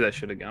 let me see that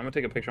shit again. I'm gonna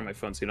take a picture on my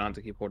phone so you don't have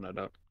to keep holding it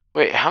up.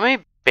 Wait, how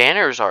many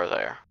banners are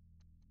there?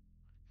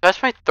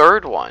 That's my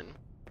third one.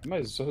 Am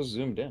I so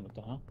zoomed in? What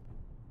the hell?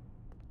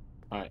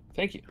 Alright,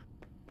 thank you.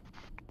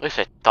 At least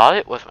I thought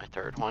it was my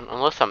third one.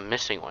 Unless I'm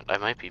missing one. I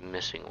might be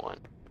missing one.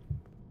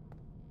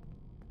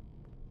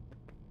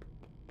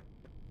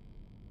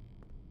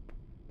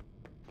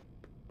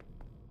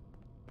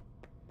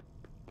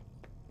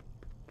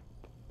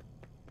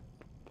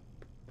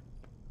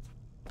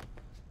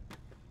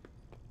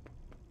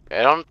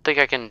 I don't think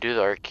I can do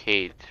the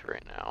arcades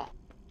right now.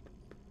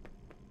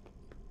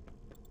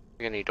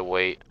 You're gonna need to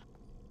wait.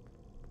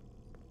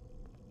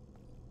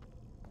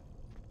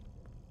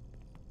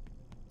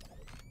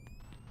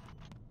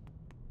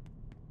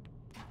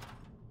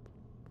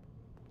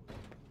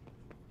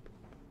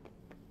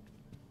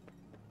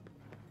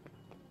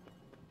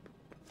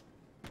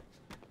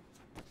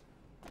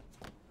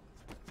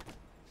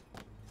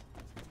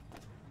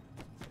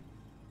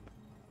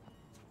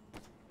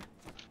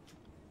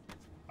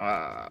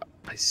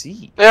 I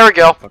see. There we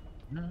go.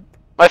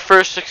 My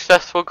first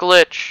successful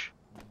glitch.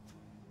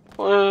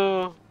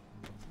 Woo.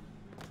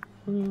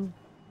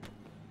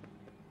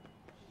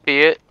 See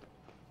it?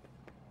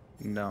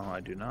 No, I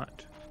do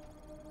not.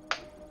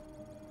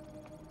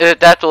 Is it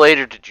that delayed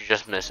or did you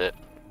just miss it?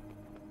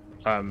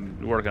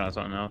 I'm working on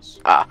something else.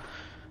 Ah.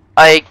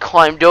 I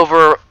climbed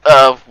over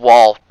a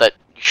wall that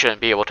you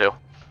shouldn't be able to.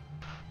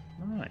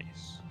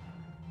 Nice.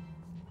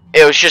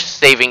 It was just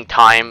saving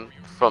time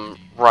from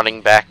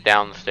running back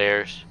down the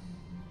stairs.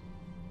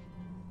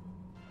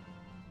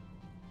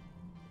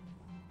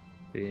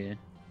 Yeah.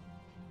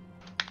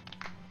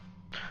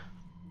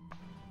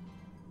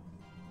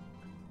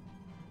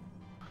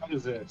 How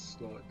does this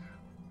look?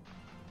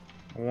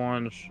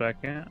 1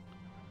 second.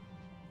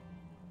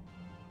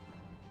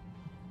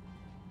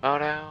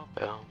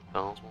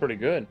 It's Pretty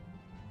good.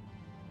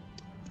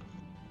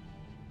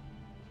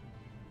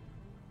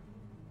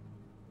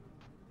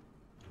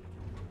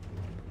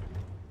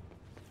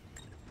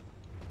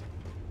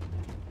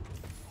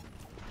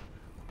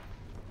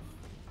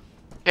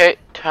 Okay,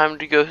 time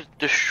to go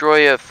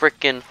destroy a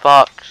frickin'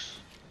 fox.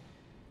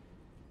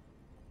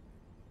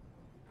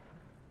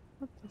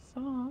 What the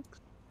fuck?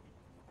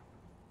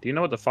 Do you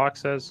know what the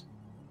fox says?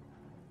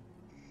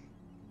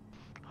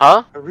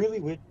 Huh? I really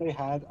wish they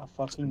had a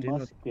fucking Do you know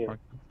what the musket fuck-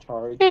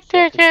 charge. So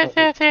I could put,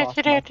 like, cross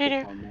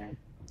muskets on there.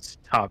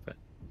 Stop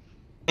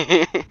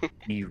it.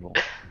 Evil.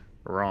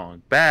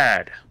 Wrong.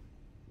 Bad.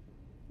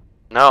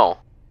 No.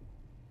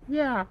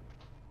 Yeah.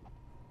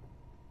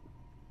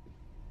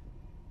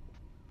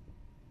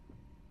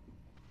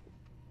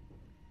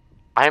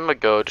 I'ma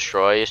go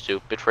destroy a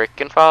stupid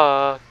freaking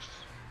fox.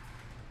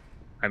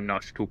 I'm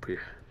not stupid.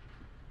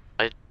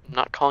 I'm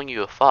not calling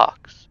you a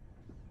fox.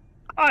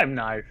 I'm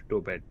not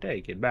stupid.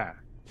 Take it back.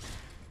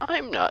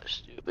 I'm not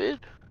stupid.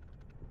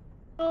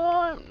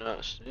 I'm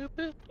not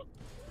stupid.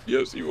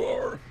 Yes, you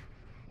are.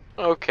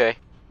 Okay.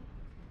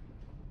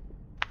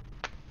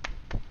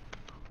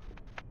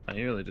 I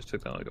nearly just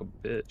took that like a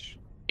bitch.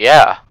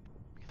 Yeah.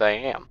 I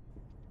am.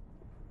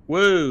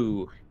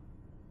 Whoa.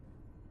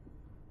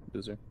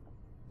 Loser.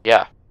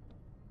 Yeah.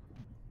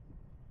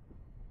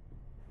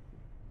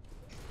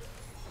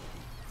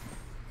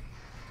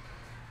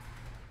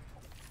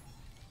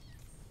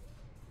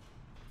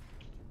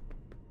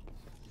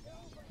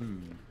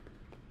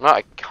 Well,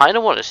 I kind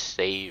of want to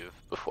save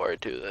before I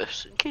do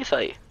this, in case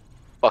I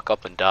fuck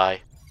up and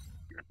die.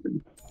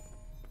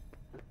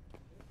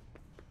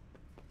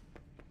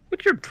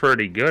 Which you're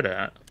pretty good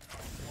at.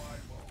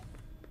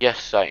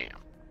 Yes, I am.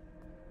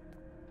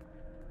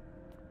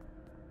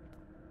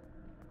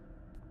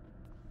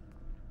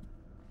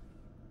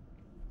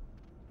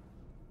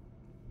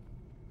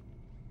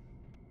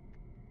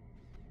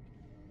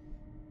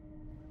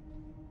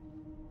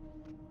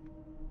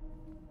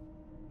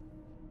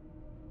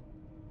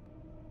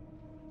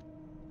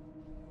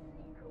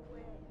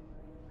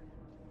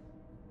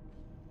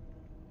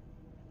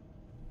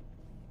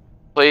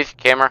 Please,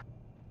 camera.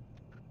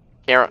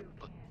 Camera.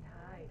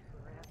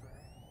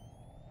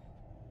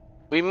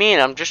 What do you mean?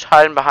 I'm just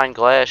hiding behind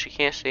glass. You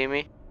can't see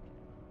me.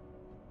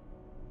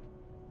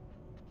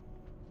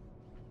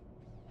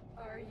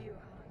 Are you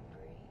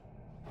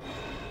hungry?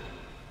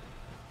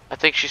 I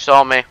think she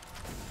saw me. I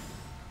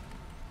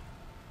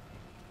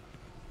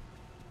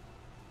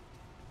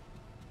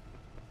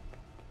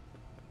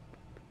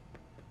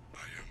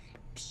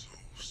am so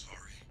sorry,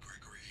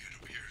 Gregory.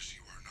 It appears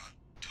you are not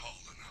tall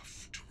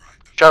enough to ride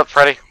the Shut up,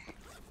 Freddy. stone.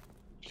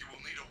 You will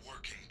need a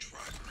working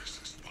driver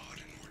assist pod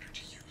in order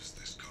to use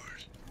this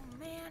card. Oh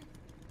man,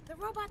 the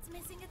robot's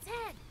missing its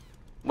head.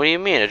 What do you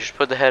mean? I just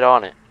put the head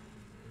on it.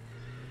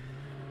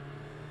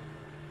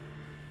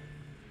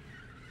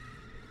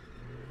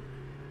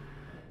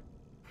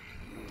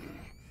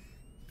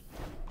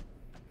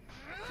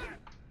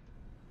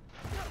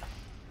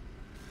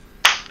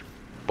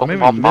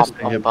 Maybe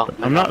missing it, but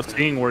I'm not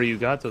seeing where you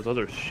got those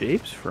other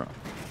shapes from.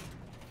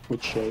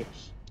 Which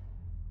shapes?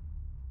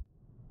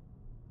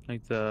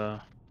 Like the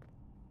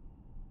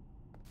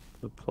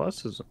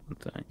pluses on the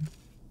thing.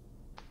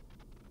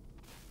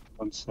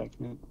 1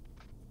 second.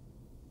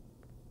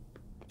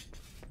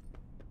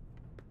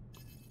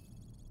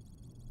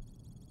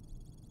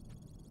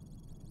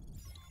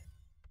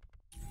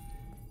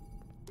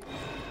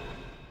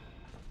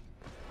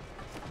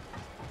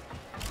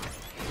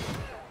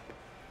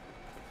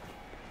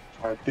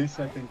 Alright, this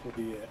I think will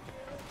be it.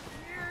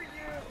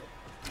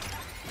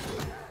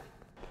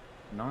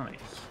 Nice.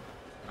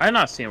 I'm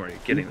not seeing where you're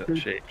getting those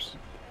shapes.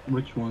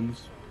 Which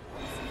ones?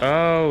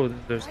 Oh,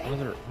 there's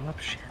other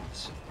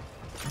options.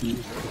 You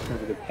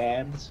discover the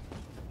pads?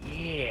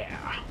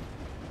 Yeah.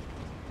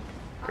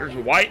 There's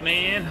a white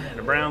man, and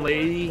a brown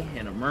lady,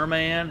 and a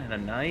merman, and a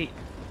knight,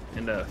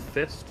 and a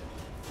fist,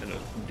 and a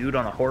dude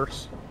on a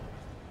horse,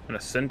 and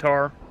a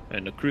centaur,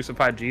 and a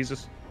crucified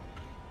Jesus.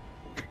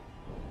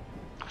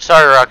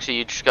 Sorry, Roxy,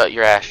 you just got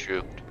your ass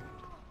juked.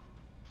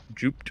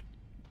 Juped.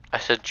 I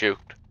said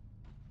juked.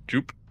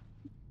 Jupe.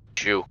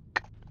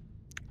 Juke.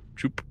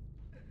 Jupe.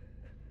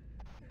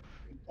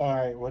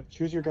 Alright,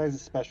 choose your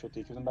guys'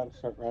 specialty, because I'm about to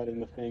start writing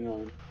the thing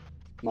on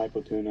my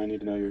platoon. I need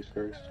to know yours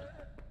first.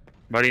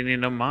 Why do you need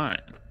to know mine?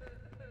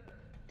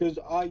 Because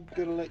I'm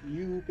gonna let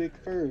you pick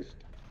first.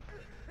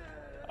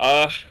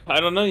 I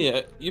don't know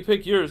yet. You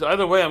pick yours.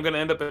 Either way, I'm gonna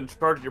end up in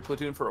charge of your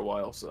platoon for a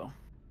while, so.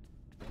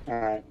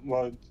 Alright,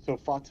 well, so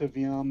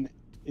Fatavium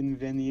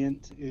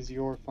Invenient is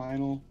your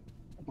final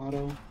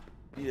motto?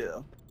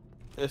 Yeah.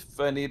 If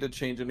I need to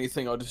change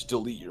anything, I'll just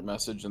delete your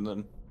message and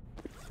then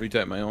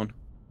retype my own.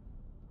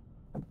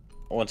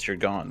 Once you're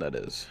gone, that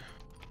is.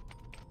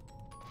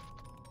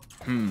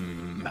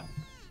 Hmm.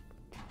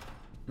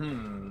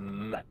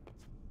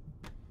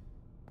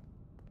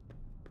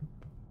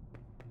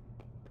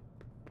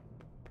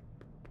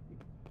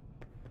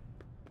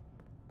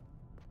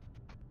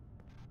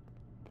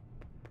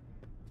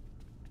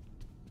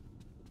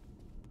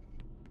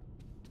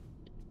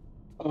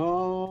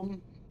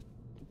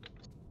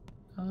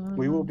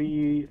 We will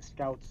be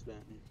scouts then.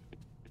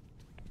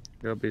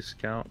 You'll be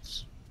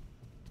scouts.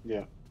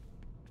 Yeah.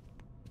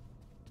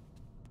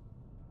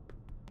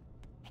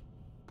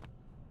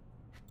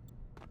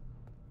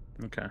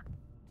 Okay.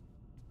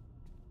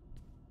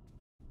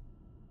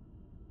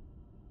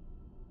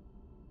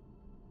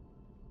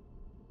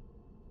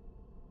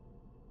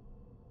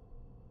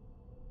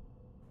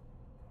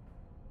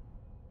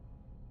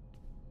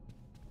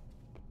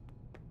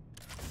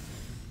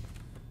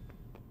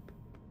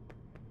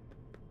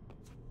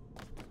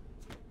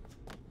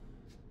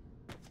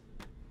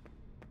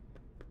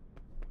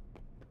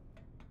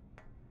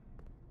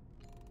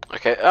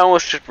 Okay, I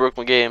almost just broke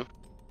my game.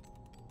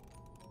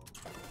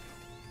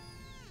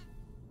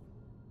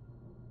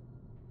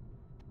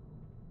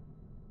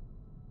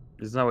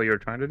 Isn't that what you were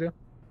trying to do?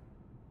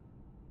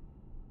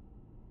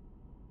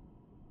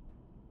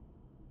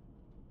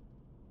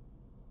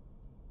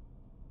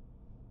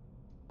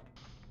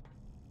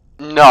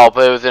 No,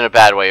 but it was in a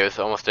bad way. It was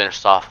almost in a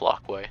soft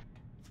lock way.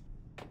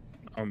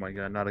 Oh my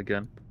god, not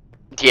again.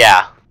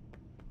 Yeah.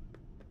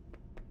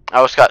 I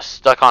almost got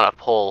stuck on a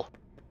pole.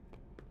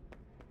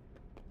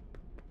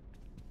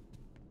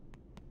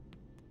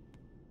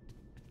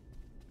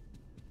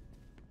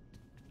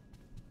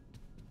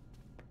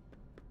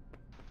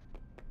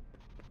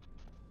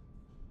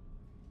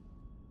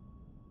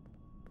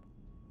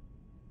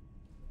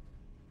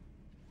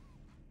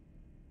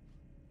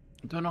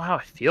 I don't know how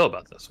I feel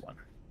about this one.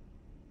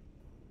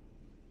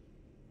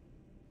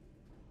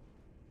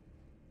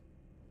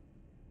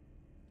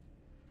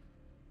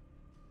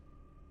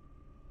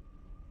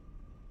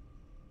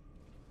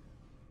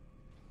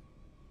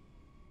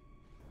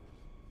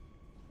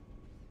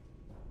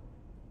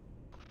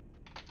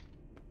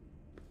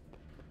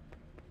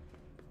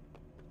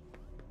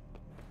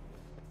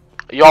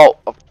 Yo,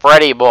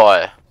 Freddy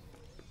boy.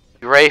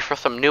 You ready for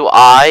some new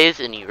eyes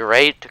and you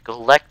ready to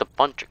collect a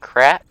bunch of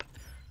crap?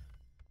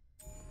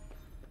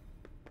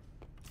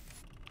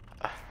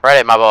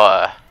 Freddy, my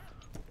boy.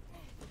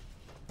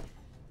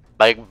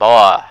 Big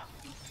boy.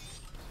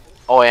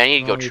 Oh, yeah, I need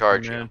to go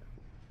charge you.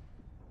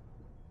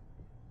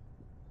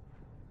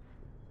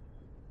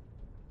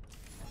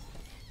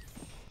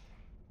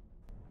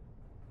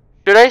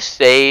 Should I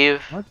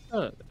save? What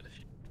the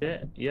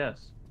shit?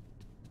 Yes.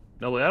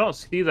 No, I don't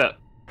see that.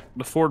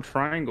 The Ford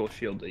triangle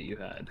shield that you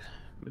had.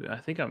 I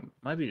think I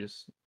might be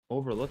just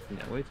overlooking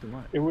it way too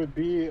much. It would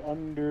be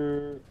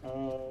under.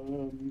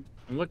 I'm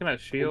looking at It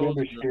would shields.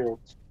 be under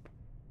shields.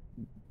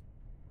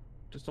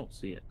 Just don't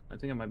see it. I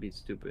think I might be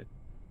stupid.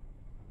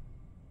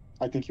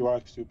 I think you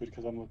are stupid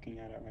because I'm looking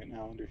at it right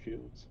now under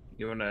shields.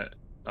 You wanna?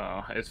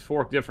 It's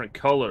 4 different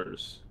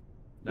colors.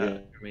 That Yeah,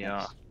 threw me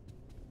yes.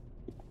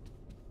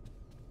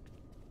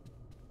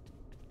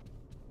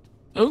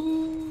 off.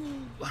 Ooh.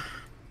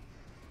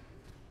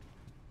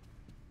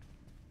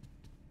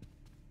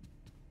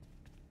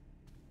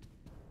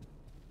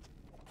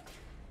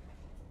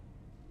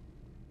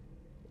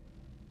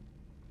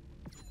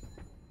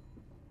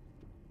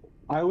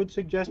 I would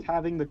suggest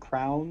having the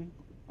crown,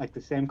 like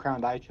the same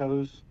crown I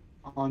chose,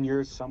 on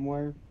yours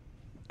somewhere.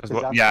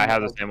 Yeah, I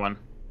have the same one.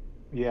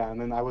 Yeah,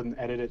 and then I wouldn't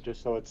edit it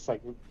just so it's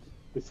like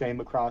the same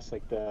across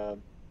like the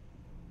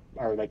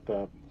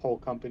whole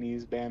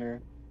company's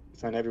banner.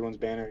 It's on everyone's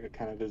banner. It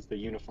kind of is the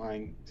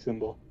unifying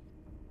symbol.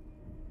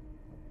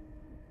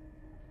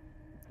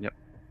 Yep.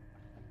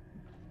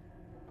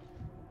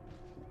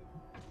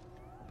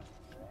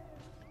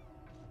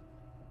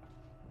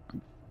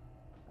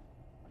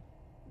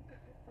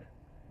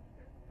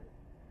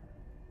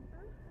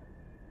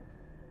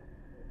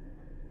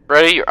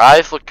 Freddy, your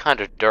eyes look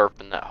kind of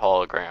derp in that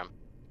hologram.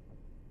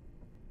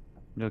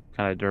 You look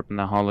kind of derp in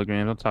that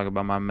hologram. Don't talk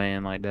about my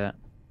man like that,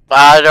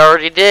 I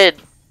already did.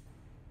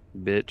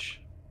 bitch.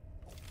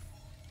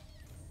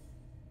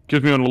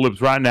 Kiss me on the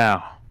lips right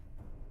now.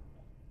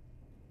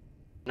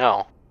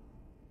 No.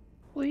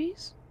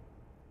 Please?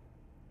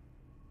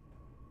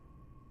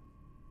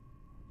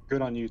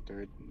 Good on you,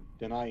 Third.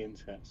 Deny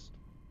incest.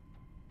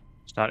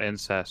 It's not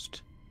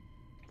incest.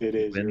 It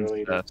is. It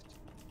really is. Incest.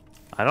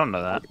 I don't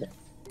know that. Okay.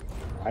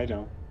 I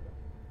know.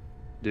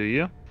 Do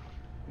you?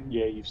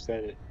 Yeah, you've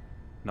said it.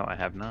 No, I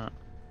have not.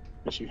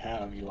 Yes, you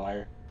have, you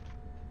liar.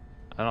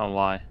 I don't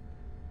lie.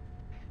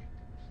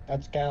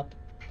 That's cap.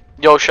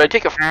 Yo, should I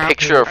take a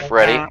picture of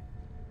Freddy?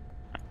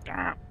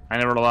 I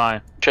never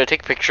lie. Should I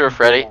take a picture of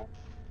Freddy?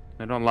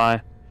 I don't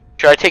lie.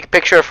 Should I take a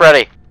picture of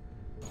Freddy?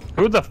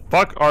 Who the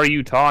fuck are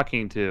you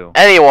talking to?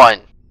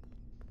 Anyone.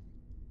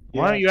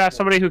 Why don't you ask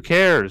somebody who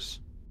cares?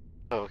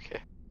 Okay.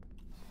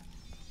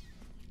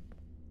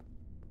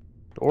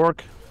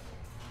 Dork.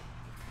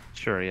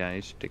 Sure, yeah,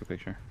 you should take a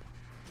picture.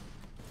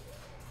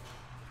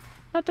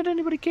 Not that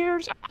anybody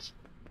cares.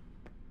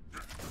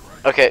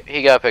 Okay,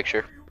 he got a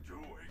picture.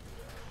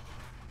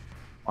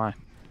 Why?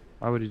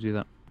 Why would you do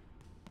that?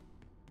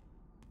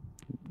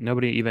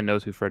 Nobody even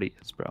knows who Freddy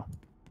is, bro.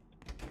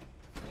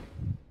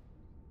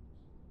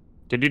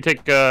 Did you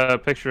take a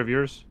picture of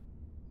yours?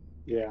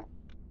 Yeah.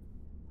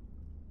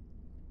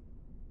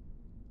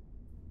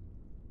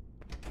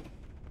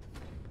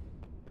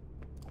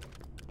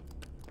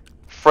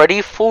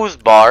 Freddy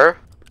Foosbar.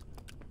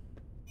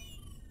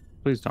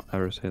 Please don't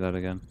ever say that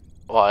again.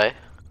 Why?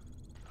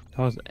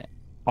 That was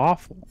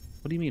awful.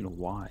 What do you mean,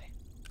 why?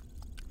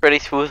 Freddy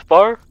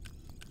Foosbar?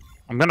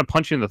 I'm gonna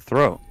punch you in the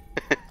throat.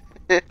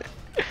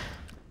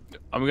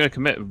 I'm gonna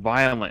commit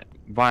violent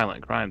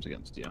crimes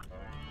against you.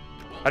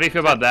 How do you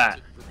feel about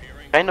that?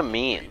 Kinda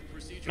mean.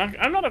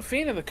 I'm not a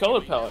fan of the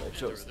color palette I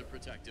chose.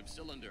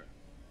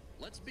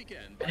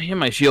 I hear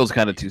my shield's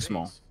kind of too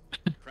small.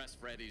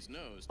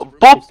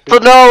 Boop the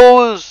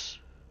nose!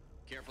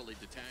 Carefully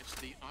detach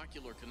the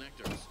ocular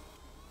connectors.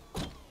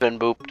 Been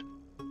booped.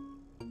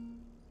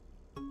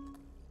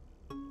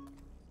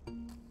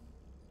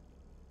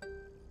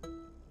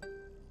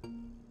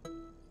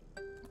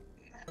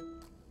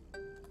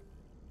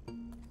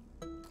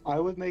 I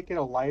would make it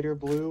a lighter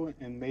blue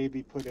and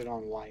maybe put it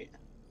on white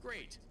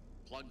Great.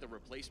 Plug the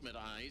replacement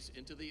eyes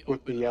into the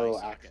with the open yellow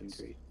eye accent sockets.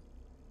 tree.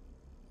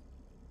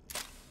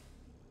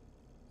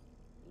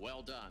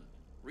 Well done.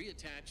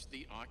 Reattach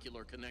the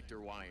ocular connector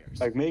wires.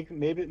 Like make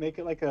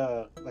it like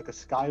a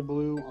sky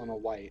blue on a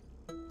white.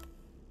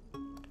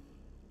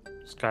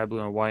 Sky blue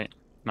and white,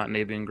 not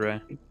navy and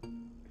gray.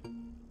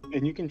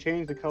 And you can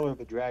change the color of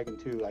the dragon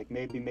too. Like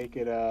maybe make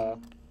it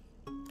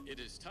It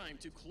is time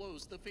to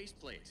close the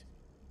faceplate.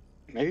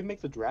 maybe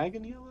make the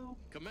dragon yellow.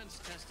 Commence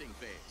testing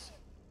phase.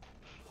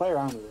 Play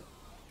around with it.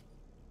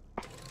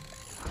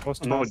 I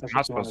was Unless told that's you're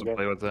not what you wanna supposed to do.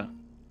 play with it.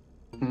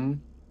 Hmm.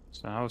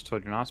 So I was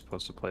told you're not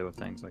supposed to play with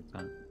things like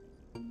that.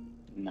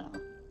 No.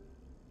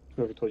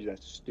 Whoever told you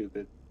that's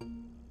stupid.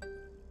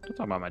 Don't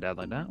talk about my dad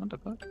like that. What the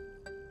fuck?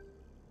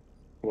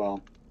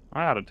 Well,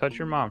 I ought to touch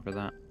your mom for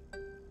that.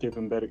 give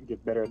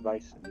better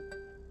advice.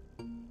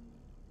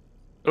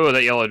 Oh,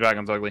 that yellow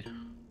dragon's ugly.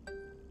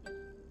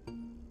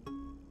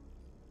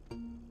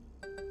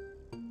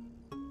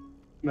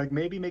 Like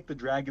maybe make the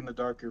dragon the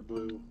darker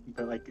blue,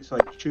 but like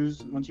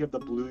choose once you have the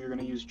blue you're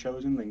gonna use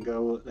chosen, then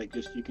go like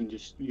you can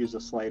just use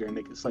a slider and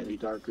make it slightly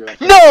darker.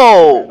 Like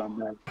No! red on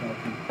that.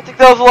 I think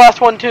that was the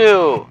last one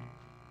too.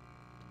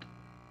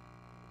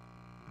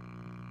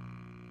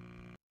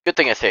 Good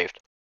thing I saved.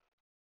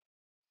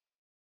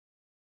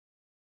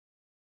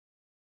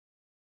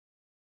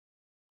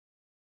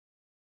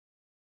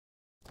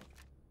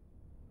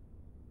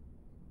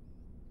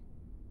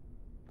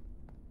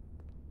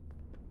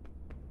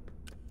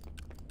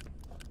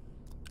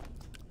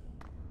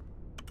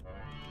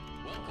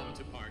 Welcome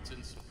to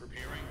Partson's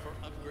preparing for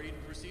upgrade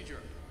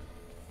procedure.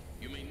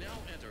 You may now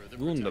enter the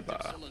Wunderbar.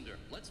 protective cylinder.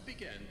 Let's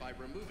begin by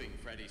removing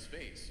Freddy's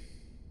face.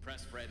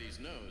 Press Freddy's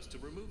nose to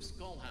remove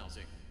skull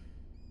housing.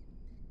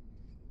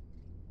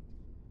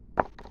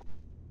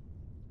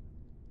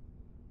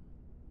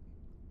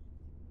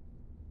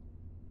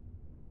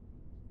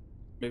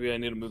 Maybe I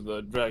need to move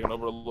the dragon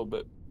over a little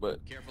bit, but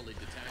Carefully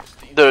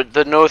detach the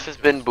The nose has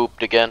been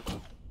booped again.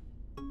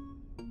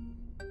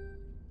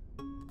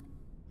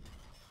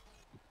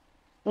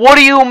 What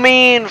do you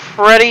mean,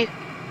 Freddy?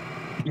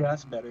 Yeah,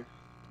 that's better.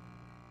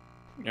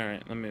 all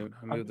right. Let me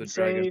I move the would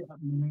dragon.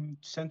 say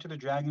center the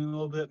dragon a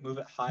little bit, move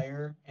it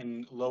higher,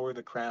 and lower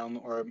the crown.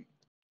 Or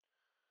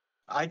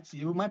it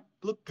might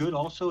look good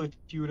also if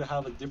you were to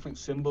have a different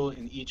symbol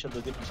in each of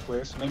the different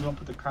squares. So maybe don't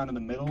put the crown in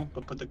the middle,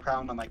 but put the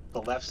crown on like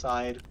the left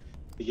side,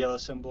 the yellow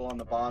symbol on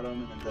the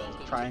bottom, and then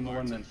the triangle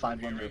one, and then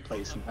find one to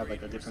replace and have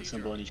like a different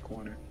symbol in each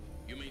corner.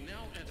 You may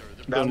now enter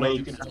the That way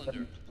you protective can have cylinder.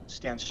 them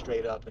stand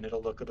straight up, and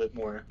it'll look a bit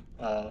more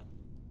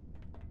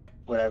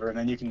whatever. And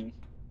then you can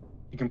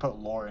put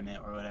lore in it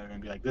or whatever,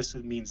 and be like, this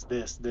means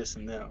this, this,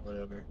 and that, or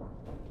whatever.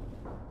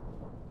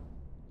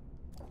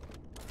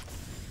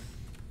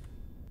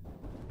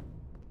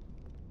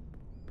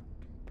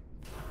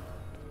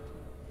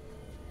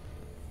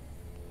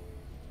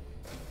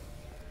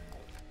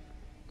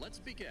 Let's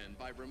begin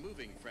by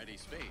removing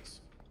Freddy's face.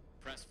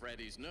 Press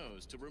Freddy's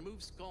nose to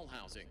remove skull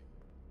housing.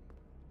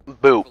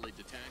 Boop. Carefully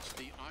detach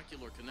the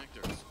ocular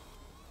connectors.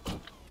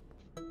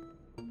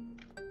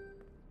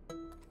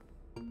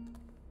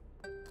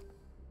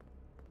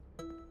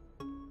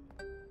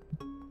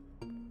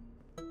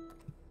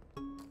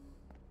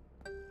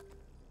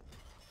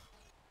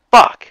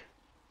 Fuck.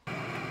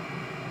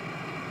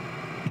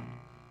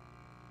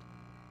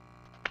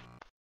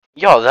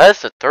 Yo, that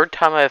is the third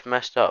time I've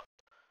messed up.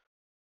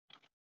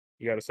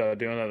 You gotta start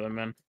doing that, then,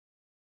 man.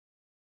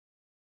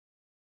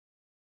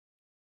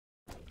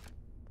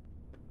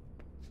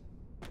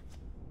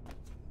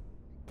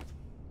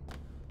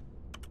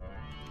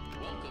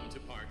 Welcome to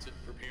Partson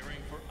preparing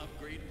for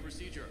upgrade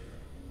procedure.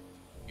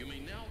 You may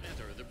now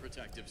enter the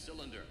protective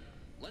cylinder.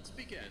 Let's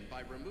begin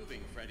by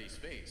removing Freddy's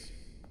face.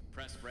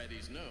 Press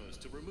Freddy's nose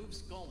to remove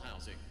skull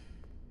housing.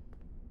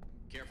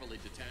 Carefully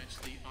detach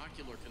the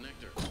ocular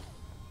connector.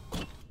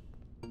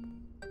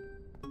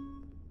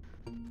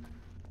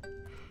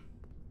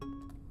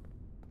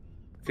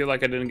 I feel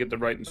like I didn't get the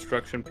right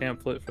instruction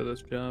pamphlet for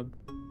this job.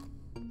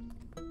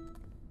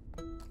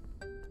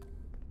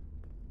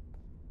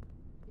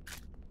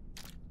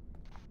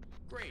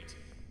 Great.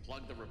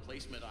 Plug the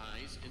replacement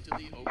eyes into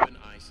the open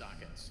eye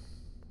sockets.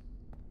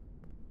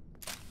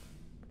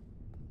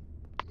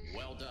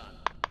 Well done.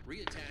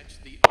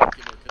 Reattach the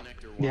ocular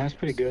connector wires. Yeah, that's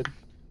pretty good.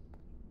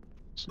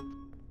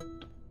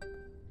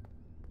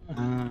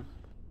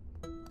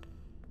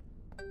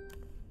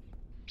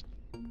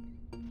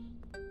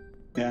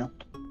 Yeah.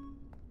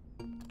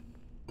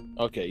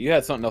 Okay, you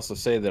had something else to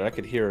say there. I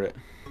could hear it.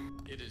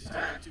 It is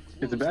time to close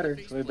It's better.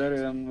 the It's way faceplate. better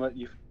than what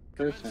you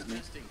first Commence sent me.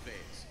 testing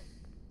phase.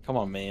 Come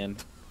on, man.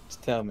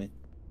 Just tell me.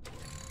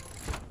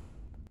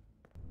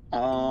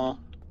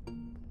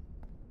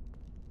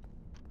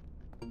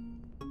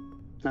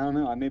 I don't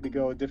know. I maybe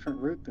go a different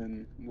route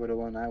than what the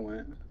one I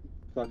went.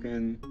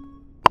 Fucking.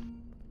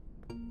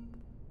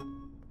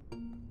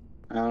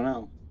 I don't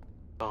know.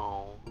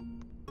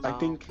 Boom. I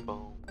think.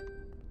 Boom.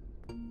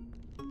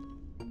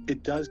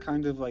 it does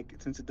kind of like,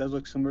 since it does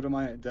look similar to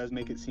mine, it does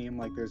make it seem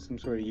like there's some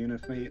sort of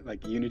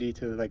unity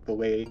to like the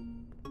way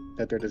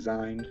that they're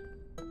designed,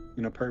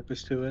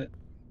 purpose to it.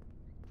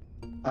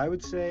 I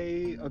would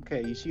say,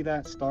 okay, you see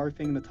that star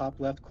thing in the top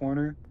left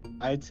corner?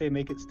 I'd say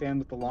make it stand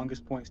with the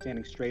longest point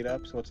standing straight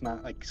up, so it's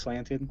not like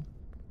slanted,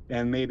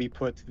 and maybe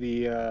put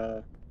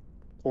the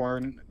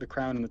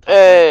crown in the top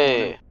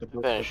Hey, right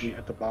corner, the finish.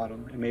 at the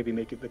bottom, and maybe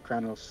make it the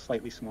crown a little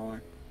slightly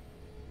smaller.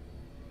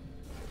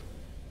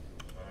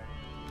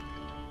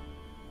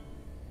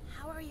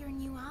 How are your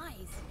new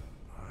eyes?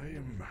 I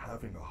am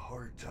having a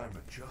hard time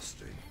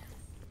adjusting.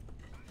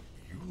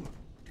 You look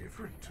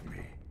different to me.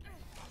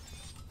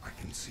 I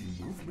can see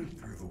movement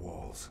through the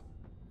walls.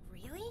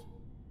 Really?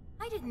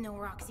 I didn't know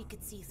Roxy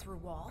could see through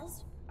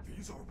walls.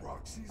 These are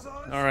Roxy's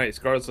eyes? Alright,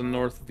 Scars of the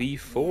North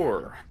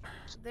V4.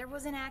 There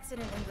was an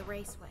accident in the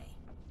raceway.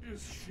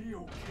 Is she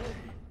okay?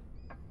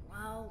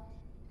 Well,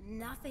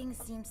 nothing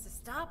seems to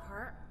stop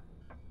her.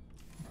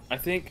 I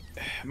think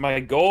my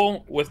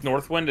goal with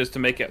Northwind is to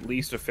make at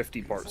least a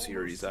 50-part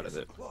series out of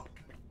it.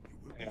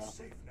 Yeah.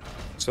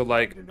 So,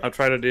 like, I'll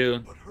try to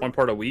do one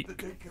part a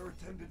week.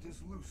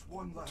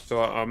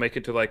 So I'll make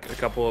it to, like, a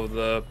couple of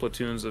the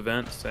Platoon's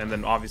events, and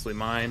then obviously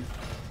mine,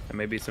 and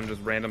maybe some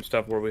just random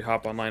stuff where we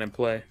hop online and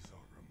play.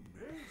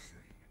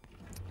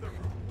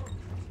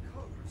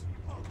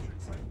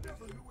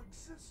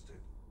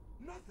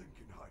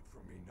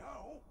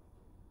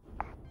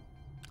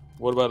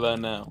 What about that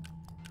now?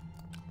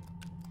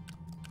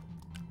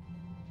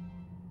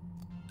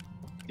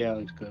 Yeah, it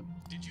looks good.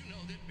 Did you know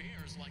that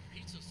bears like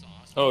pizza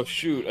sauce? Oh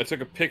shoot, I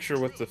took a picture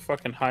with the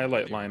fucking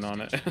highlight line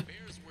on it.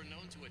 Bears were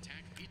known to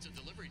attack pizza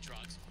delivery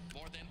trucks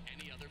more than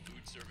any other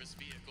food service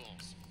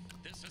vehicles.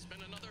 This has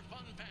been another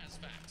fun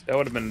fast fact. That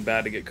would have been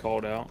bad to get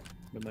called out.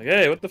 Been like,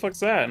 hey, what the fuck's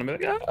that? And I'd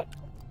be like, ah.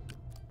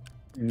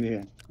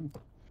 Yeah.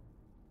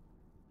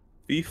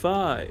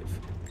 V5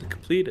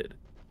 completed.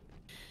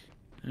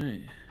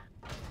 Alright.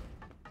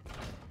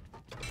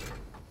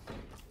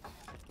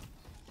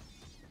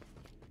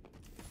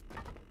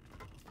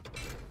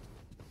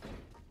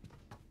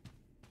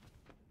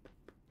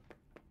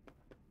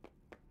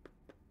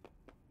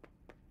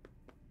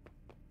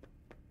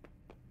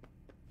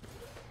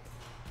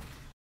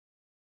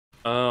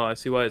 Oh, I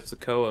see why it's the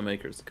Koa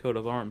makers, the coat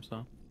of arms,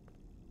 huh?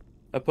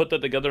 I put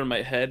that together in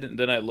my head, and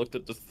then I looked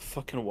at the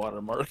fucking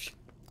watermark.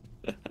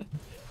 Oh my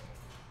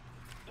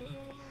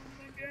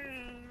god.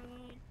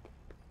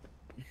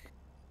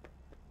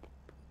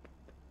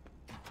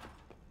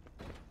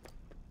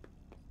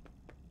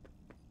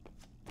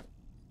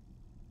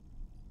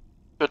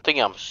 Good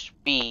thing I'm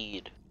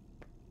speed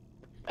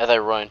as I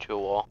run into a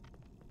wall.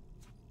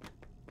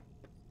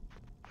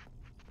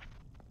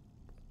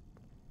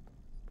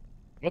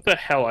 What the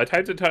hell? I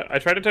tried to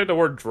type the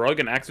word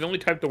drug and accidentally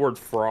typed the word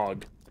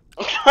frog.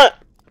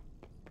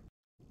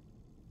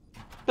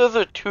 Those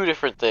are two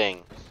different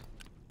things.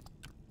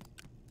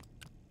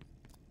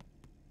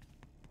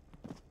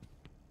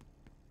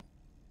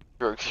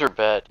 Drugs are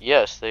bad.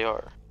 Yes, they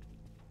are.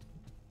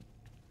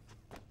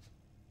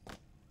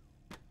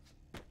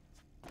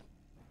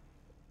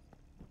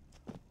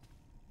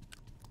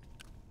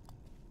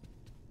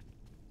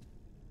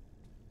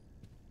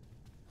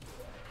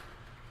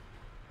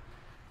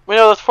 We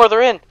know that's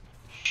further in.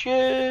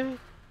 Shit. What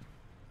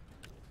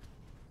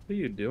are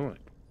you doing?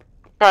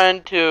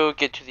 Trying to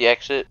get to the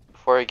exit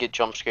before I get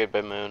jump scared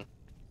by Moon.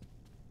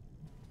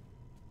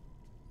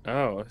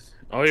 Oh,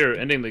 you're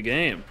ending the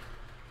game.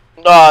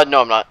 No, I'm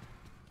not.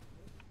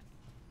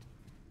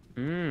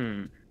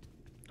 Don't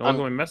look at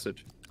my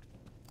message.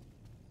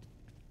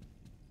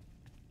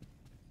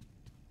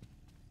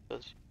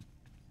 Let's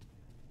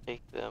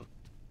take them.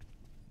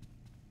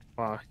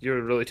 Wow,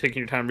 you're really taking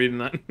your time reading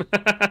that.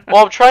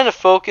 Well, I'm trying to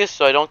focus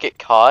so I don't get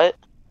caught.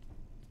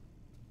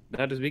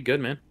 That'd just be good,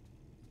 man.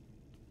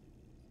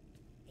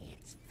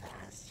 It's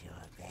past your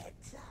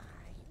bedtime.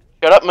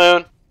 Shut up,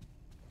 Moon.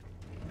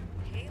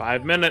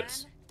 5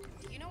 minutes.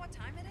 You know what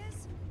time it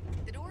is?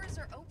 The doors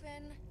are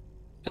open.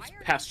 It's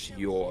past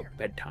your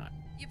bedtime.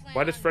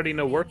 Why does Freddy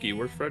know worky?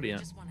 Where's Freddy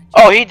at?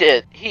 Oh, he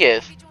did. He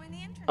is.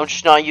 I'm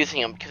just not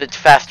using him because it's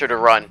faster to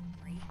run.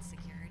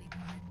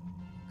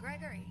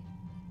 Gregory,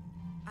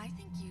 I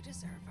think you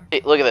deserve a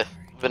Hey, look at this.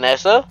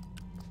 Vanessa?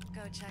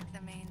 Go check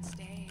the main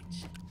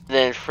stage.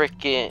 Then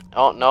freaking.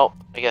 Oh, no.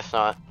 I guess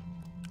not.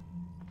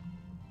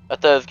 I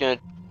thought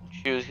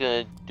she was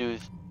gonna do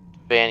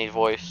Vanny's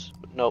voice.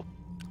 But nope.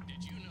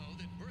 Did you know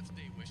that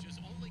birthday wishes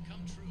only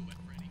come true at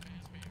Freddy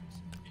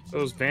Fazbear's?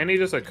 So is Vanny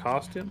just a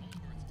costume?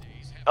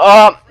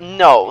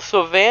 No.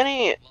 So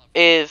Vanny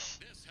is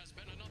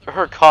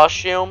her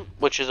costume,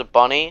 which is a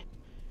bunny,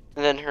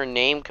 and then her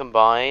name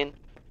combined.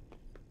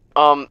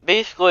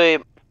 Basically,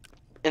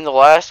 in the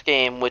last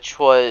game, which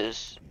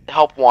was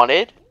Help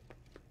Wanted,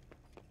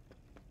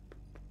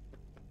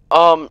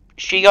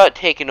 she got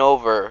taken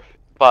over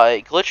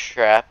by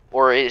Glitchtrap,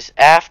 or is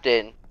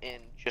Afton in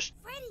just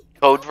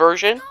code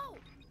version.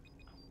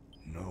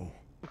 No.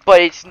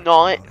 But it's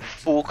not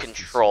full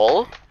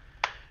control,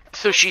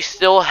 so she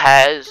still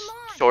has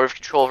sort of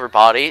control of her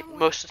body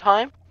most of the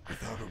time.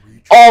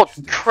 Oh,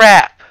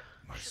 crap!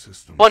 My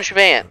systems Bunch of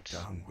will shut ants.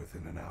 down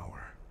within an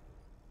hour.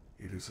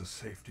 It is a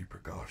safety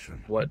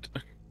precaution. What?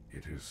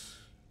 It is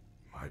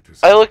my I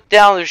decision. looked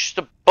down, there's just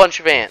a bunch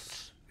of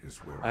ants. This is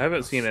where I haven't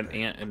must seen an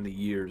stay. ant in the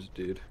years,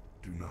 dude.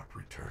 Do not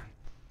return.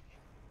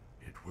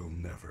 It will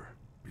never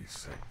be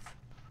safe.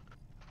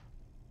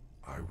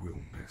 I will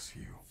miss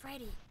you.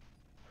 Freddy,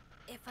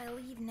 if I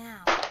leave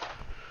now,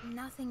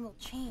 nothing will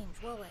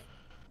change, will it?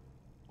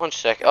 One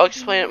sec, There'll I'll be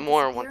explain it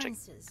more once I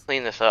disappearances.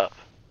 clean this up.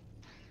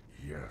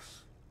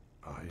 Yes,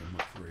 I am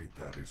afraid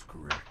that is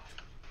correct.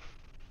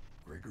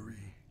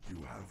 Gregory, you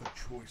have a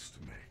choice to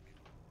make.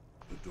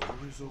 The door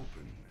is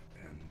open,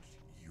 and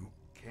you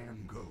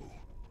can go.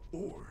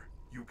 Or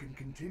you can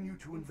continue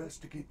to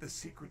investigate the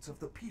secrets of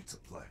the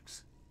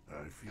Pizzaplex.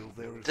 I feel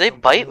there is Did they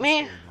something bite else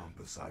me? going on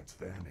besides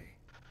Vanny.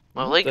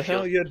 My What leg the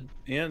hell? feels... You had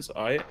ants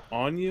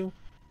on you?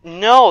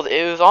 No,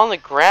 it was on the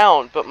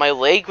ground, but my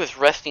leg was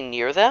resting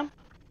near them.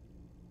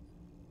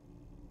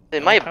 They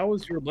might... How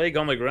was your leg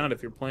on the ground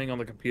if you're playing on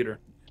the computer?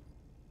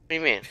 What do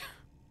you mean?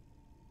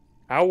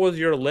 How was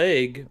your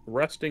leg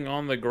resting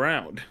on the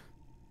ground?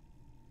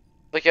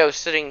 Like I was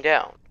sitting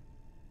down.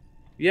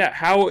 Yeah,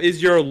 how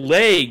is your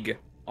leg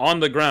on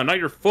the ground, not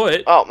your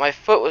foot? Oh, my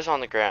foot was on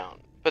the ground.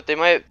 But they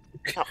might...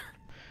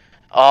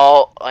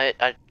 Oh,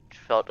 I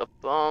felt a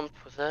bump.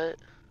 Was that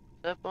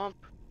a bump?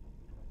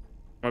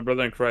 My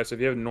brother in Christ, if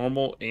you have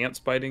normal ants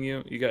biting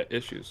you, you got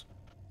issues.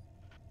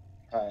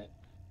 Alright.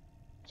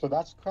 So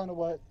that's kind of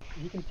what...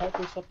 You can type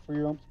this up for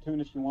your own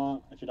platoon if you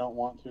want. If you don't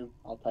want to,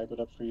 I'll type it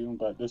up for you.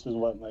 But this is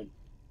what, like,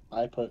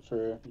 I put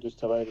for... Just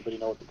to let everybody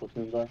know what the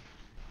platoons are.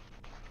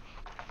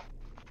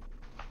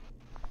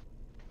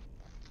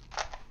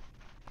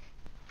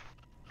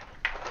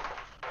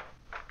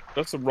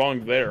 That's the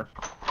wrong there.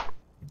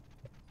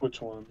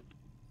 Which one?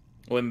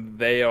 When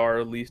they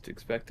are least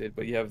expected,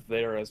 but you have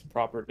there as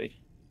property.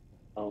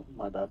 Oh,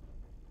 my bad.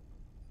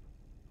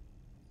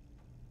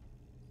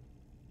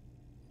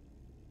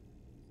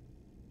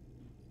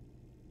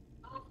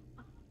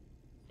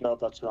 Nope,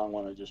 that's the wrong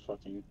one. I just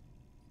fucking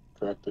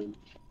corrected.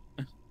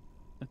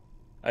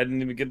 I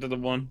didn't even get to the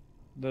one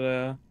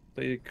that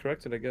you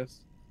corrected, I guess.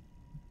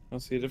 I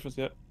don't see a difference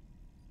yet.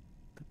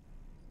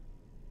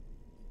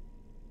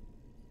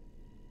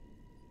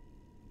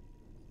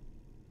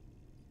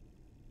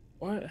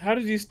 What? How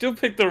did you still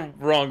pick the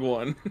wrong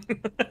one?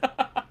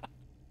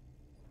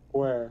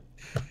 Where?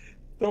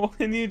 The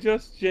one you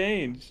just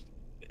changed.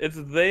 It's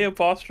they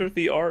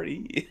apostrophe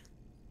RE.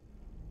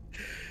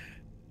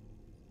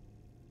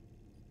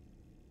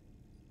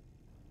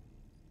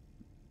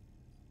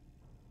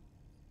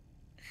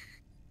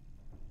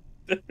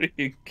 There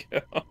you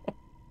go.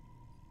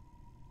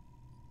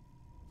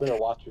 Better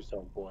watch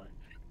yourself, boy.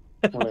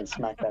 I'm gonna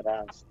smack that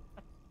ass.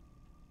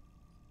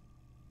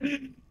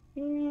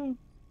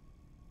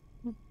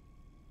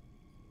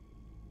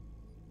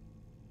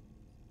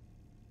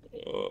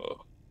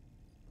 Oh.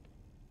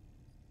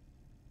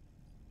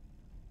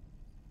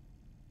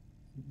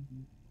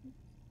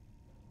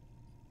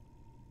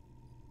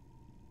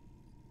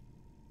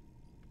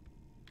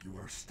 You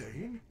are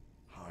staying?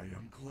 I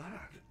am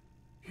glad.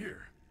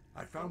 Here,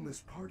 I found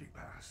this party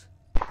pass.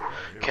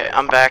 Okay,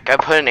 I'm back. I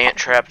put an ant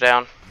trap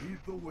down. Lead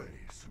the way,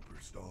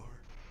 superstar.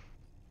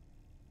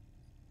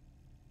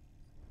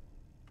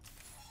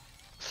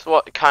 That's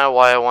what kind of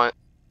why I want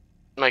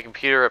my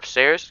computer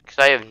upstairs, because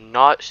I have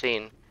not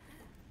seen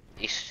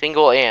a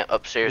single ant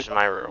upstairs in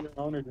my room.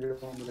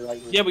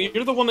 Yeah, but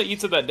you're the one that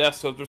eats at that desk,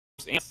 so if there's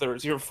ants there,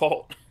 it's your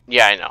fault.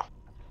 Yeah, I know.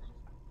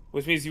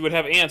 Which means you would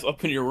have ants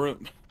up in your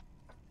room.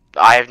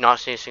 I have not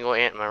seen a single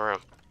ant in my room.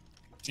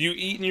 Do you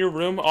eat in your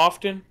room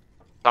often?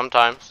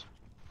 Sometimes.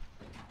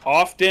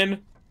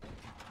 Often?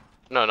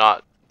 No,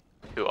 not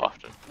too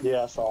often.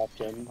 Yes,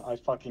 often. I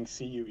fucking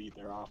see you eat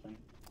there often.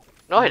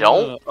 No, I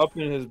don't. Up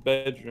in his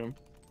bedroom.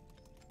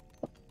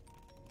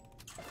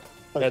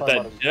 I At thought that,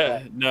 about his yeah,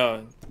 bed.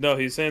 no,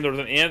 he's saying there was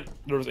an ant.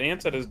 There was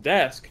ants at his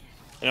desk,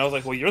 and I was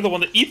like, well, you're the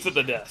one that eats at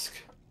the desk.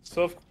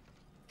 So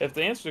if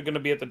the ants are going to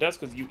be at the desk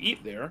because you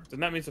eat there,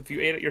 then that means if you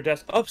ate at your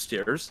desk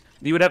upstairs,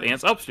 you would have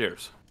ants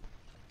upstairs.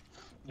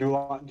 Do you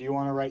want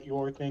to write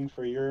your thing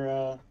for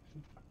your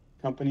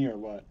company or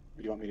what? Or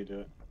do you want me to do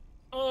it?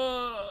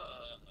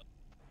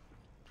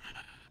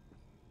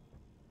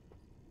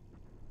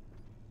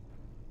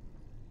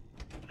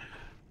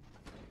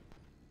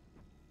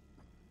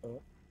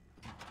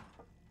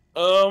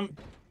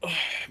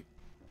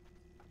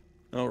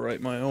 I'll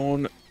write my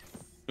own.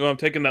 Oh, I'm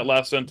taking that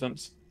last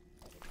sentence.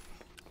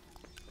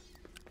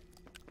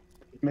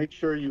 Make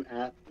sure you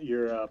at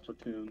your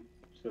platoon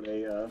so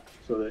they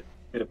so that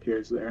it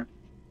appears there.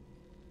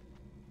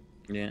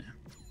 Yeah.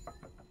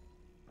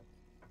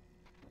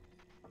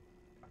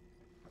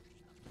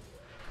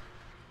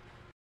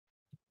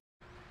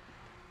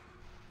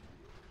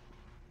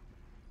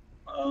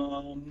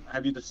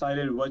 Have you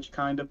decided which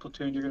kind of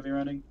platoon you're gonna be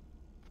running?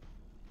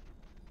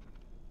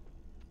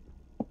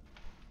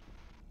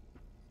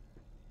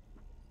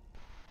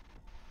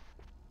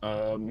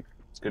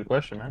 It's a good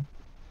question, man.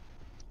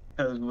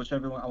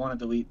 Whichever one, I want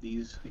to delete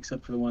these,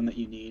 except for the one that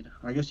you need.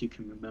 Or I guess you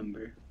can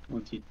remember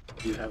once you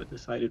do have it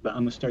decided, but I'm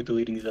gonna start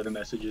deleting these other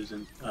messages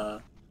and,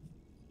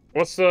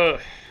 What's the...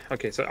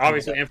 Okay, so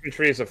obviously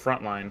infantry is the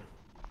front line.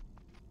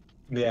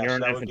 yeah, And you're so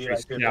an that would be infantry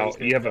like your scout.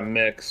 basic, You have a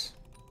mix.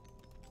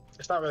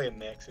 it's not really a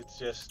mix, it's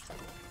just,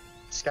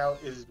 scout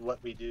is what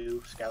we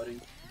do,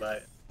 scouting,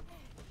 but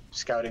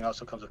scouting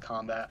also comes with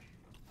combat.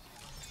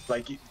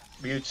 Like,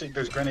 we would say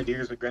there's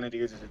grenadiers, but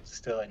grenadiers is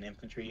still an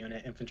infantry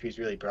unit. Infantry is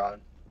really broad.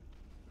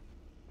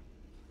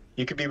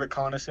 You could be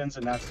reconnaissance,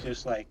 and that's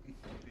just like,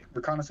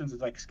 reconnaissance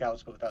is like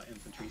scouts, but without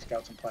infantry.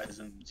 Scouts implies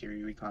in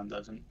theory, recon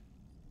doesn't.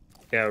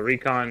 Yeah,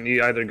 recon,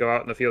 you either go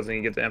out in the fields and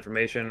you get the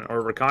information,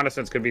 or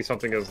reconnaissance could be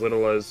something as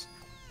little as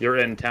you're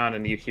in town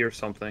and you hear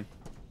something.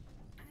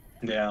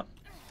 Yeah.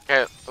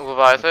 Okay,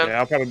 Leviathan. Okay,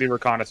 I'll probably be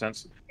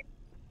reconnaissance.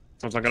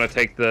 Since I'm gonna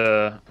take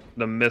the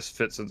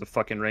misfits of the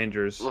fucking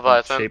Rangers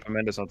Leviathan. and shape them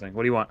into something.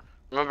 What do you want?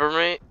 Remember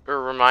me,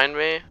 or remind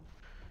me.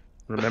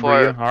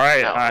 Remember you? All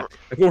right. No,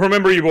 We'll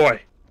remember you,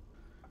 boy.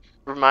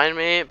 remind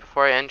me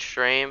before I end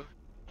stream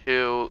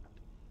to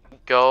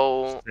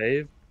go.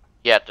 Save.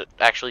 Yeah, to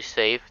actually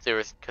save.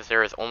 Because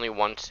there is only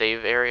one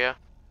save area.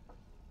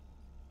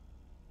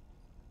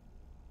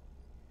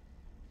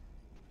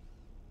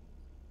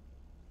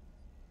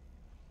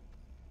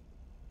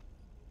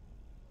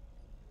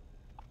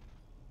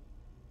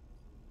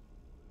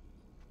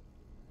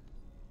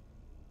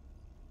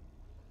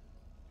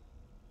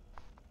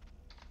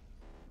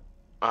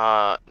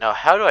 Now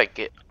how do I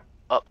get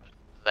up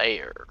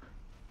there?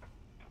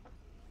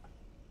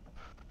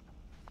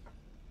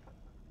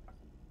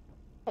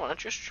 Oh, I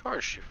just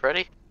charged you,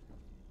 Freddy.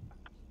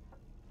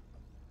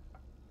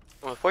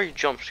 Well, before you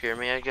jump scare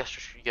me, I guess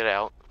you should get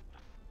out.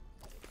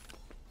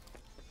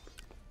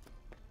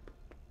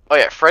 Oh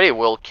yeah, Freddy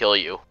will kill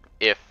you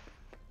if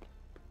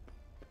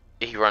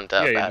he runs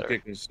out of Yeah, you battery.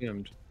 get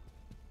consumed.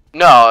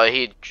 No,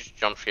 he just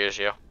jump scares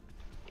you.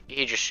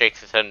 He just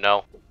shakes his head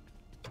no.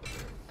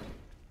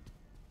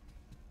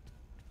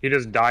 He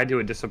just died to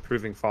a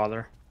disapproving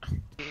father.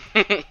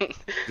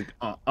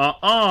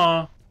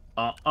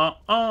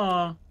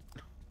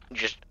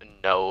 Just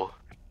no.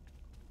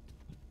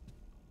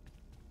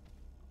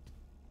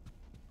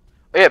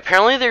 Oh, yeah,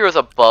 apparently there was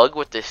a bug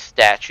with this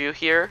statue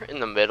here in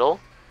the middle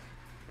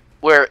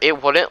where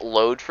it wouldn't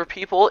load for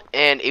people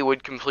and it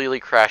would completely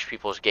crash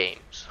people's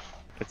games.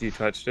 If you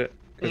touched it?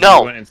 'Cause No.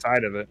 you went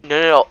inside of it.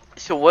 No.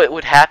 So what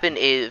would happen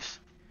is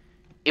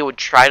it would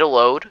try to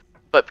load,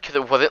 but because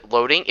it wasn't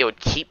loading, it would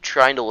keep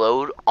trying to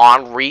load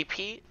on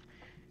repeat,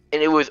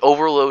 and it was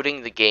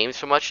overloading the game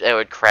so much that it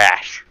would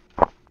crash.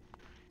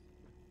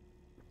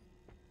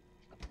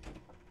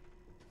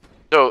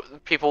 So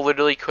people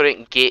literally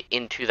couldn't get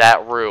into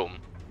that room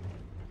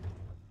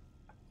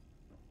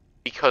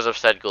because of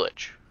said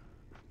glitch.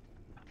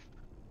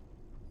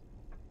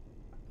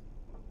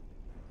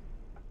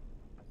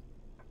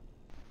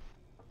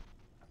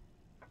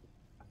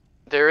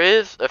 There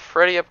is a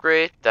Freddy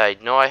upgrade that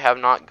I know I have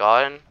not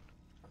gotten,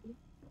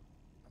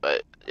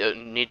 but you'll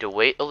need to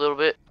wait a little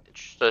bit.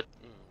 It's just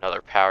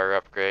another power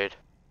upgrade.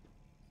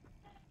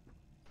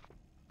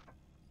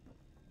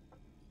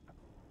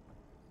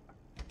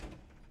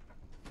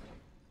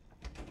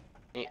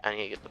 I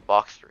need to get the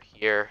box through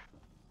here.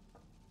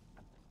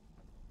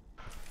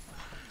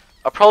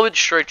 I'll probably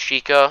destroy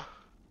Chica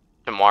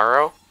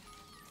tomorrow.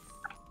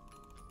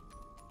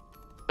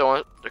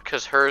 So,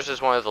 because hers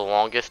is one of the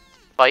longest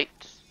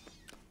fights.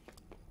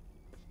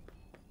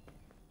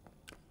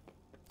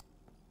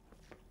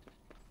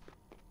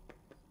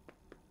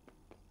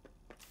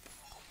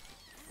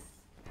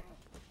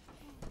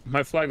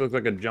 My flag looks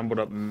like a jumbled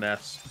up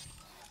mess.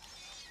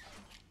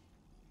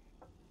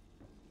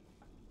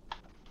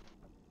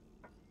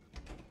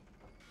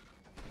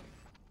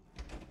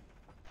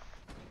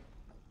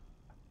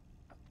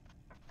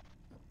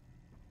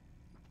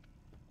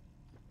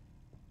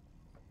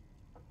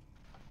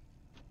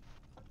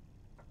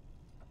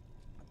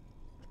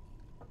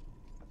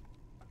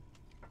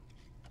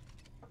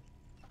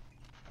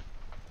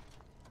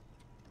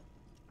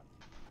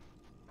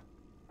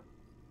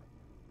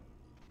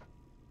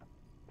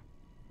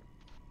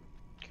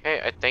 Okay,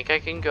 I think I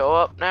can go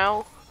up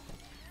now.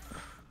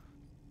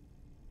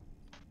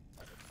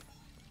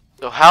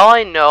 So how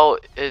I know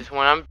is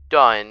when I'm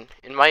done,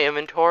 in my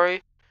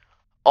inventory,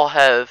 I'll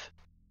have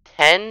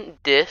 10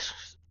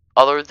 discs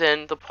other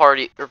than the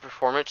party or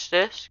performance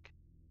disc.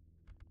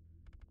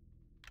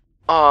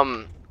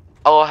 I'll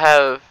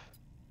have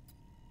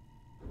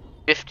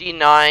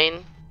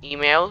 59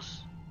 emails.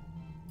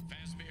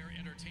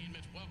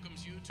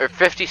 Or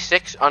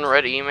 56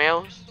 unread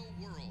emails.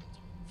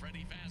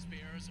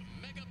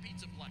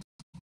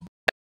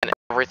 And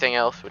everything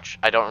else, which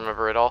I don't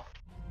remember at all.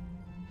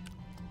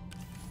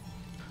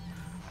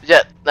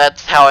 Yeah,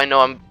 that's how I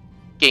know I'm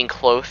getting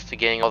close to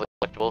getting all the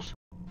collectibles.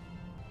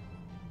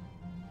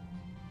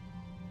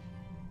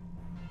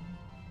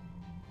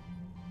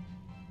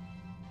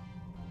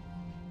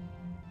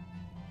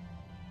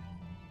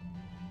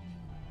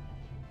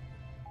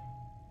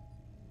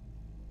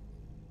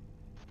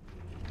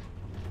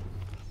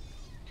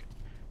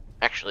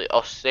 Actually,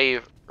 I'll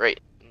save right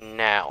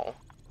now.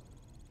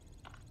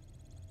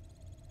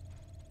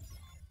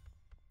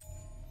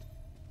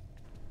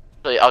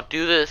 Actually, I'll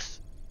do this.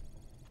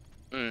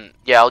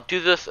 Yeah, I'll do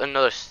this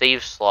another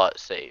save slot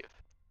save.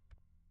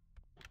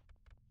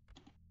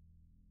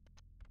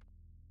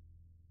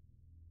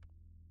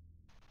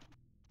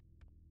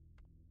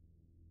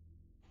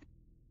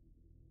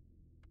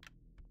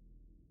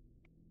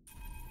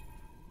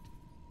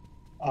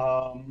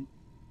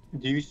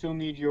 Do you still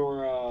need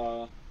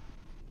your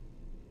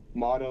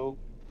motto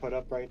put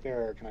up right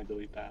there, or can I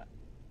delete that?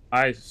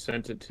 I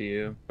sent it to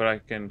you, but I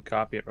can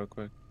copy it real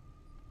quick.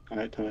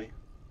 Alright, tell me.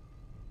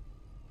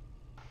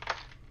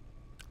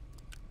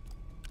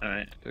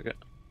 Alright, took it.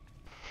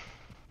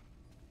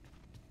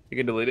 You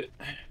can delete it.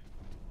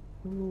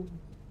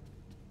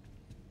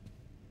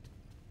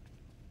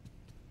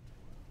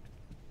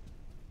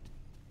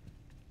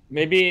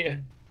 Maybe,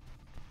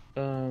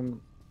 and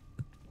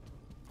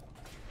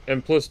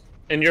plus,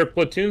 in your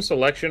platoon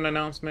selection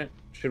announcement,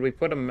 should we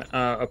put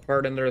a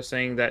part in there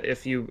saying that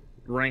if you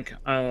rank,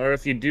 or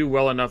if you do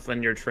well enough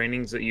in your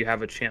trainings that you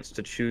have a chance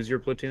to choose your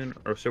platoon,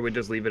 or should we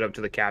just leave it up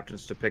to the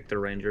captains to pick their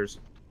rangers?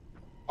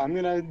 I'm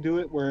gonna do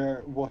it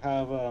where we'll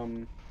have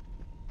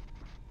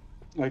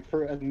like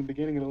for in the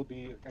beginning it'll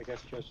be I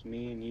guess just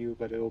me and you,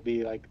 but it'll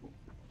be like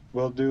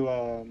we'll do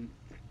a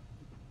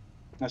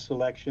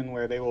selection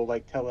where they will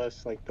like tell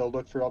us like they'll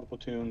look through all the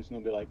platoons and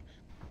they'll be like,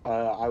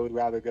 I would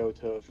rather go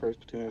to first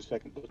platoon or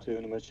second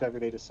platoon, and whichever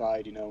they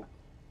decide, you know,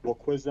 we'll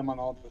quiz them on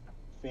all the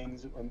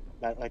things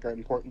that like are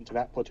important to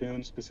that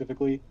platoon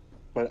specifically,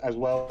 but as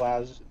well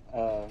as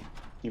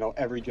you know,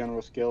 every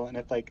general skill. And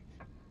if like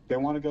they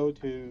want to go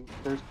to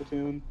first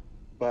platoon,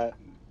 but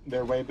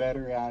they're way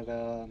better at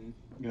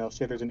you know,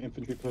 say there's an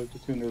infantry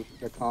platoon,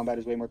 their combat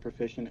is way more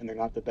proficient, and they're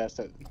not the best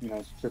at, you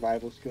know,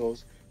 survival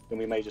skills, then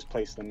we may just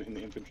place them in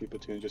the infantry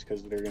platoon just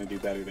because they're going to do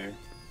better there.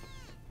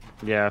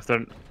 Yeah, if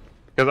they're,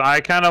 because I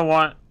kind of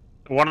want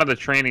one of the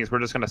trainings. We're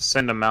just gonna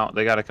send them out.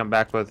 They got to come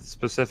back with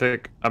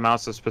specific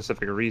amounts of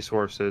specific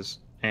resources,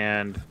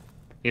 and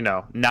you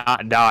know,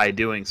 not die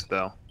doing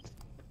so.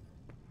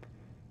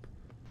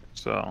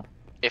 So.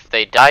 If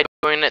they die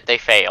doing it, they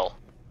fail.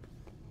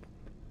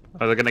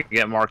 Or they're gonna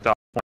get marked off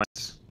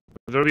points.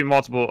 There'll be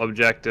multiple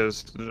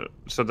objectives,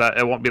 so that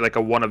it won't be like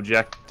a one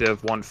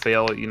objective, one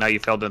fail. You know, you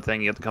failed the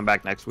thing, you have to come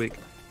back next week.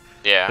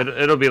 Yeah.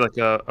 It'll be like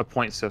a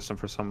point system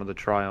for some of the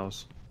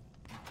trials.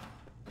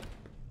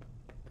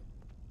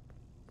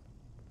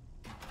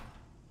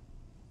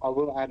 I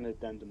will add an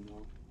addendum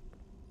though.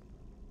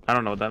 I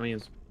don't know what that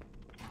means.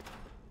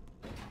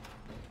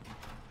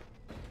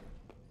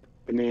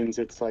 It means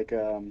it's like I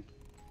don't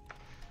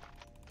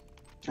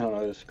know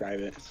how to describe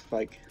it. It's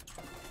like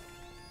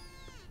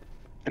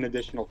an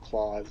additional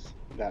clause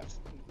that's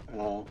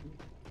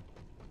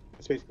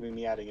it's basically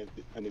me adding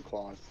a new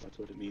clause. That's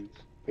what it means,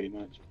 pretty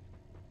much.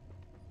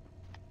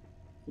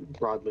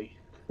 Broadly.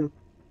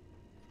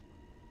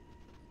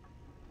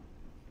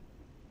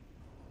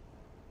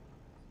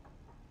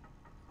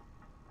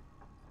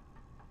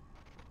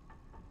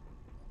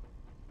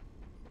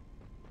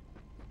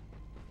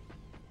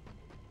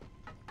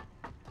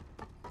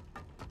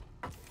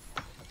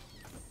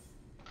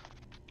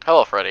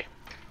 Hello, Freddy.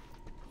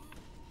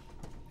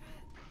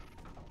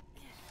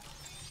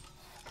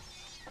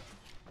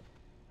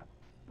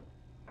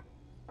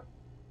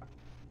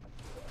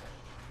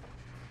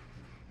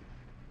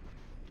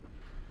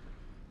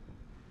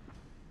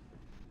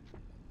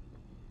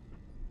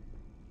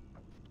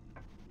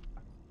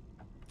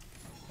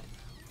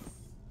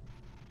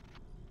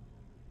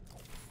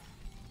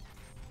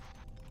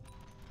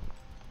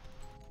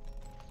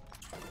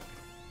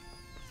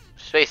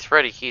 Space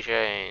Freddy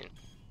keychain.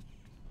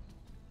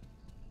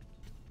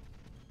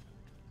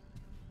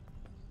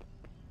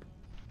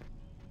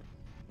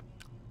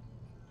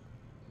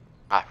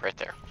 Ah, right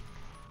there.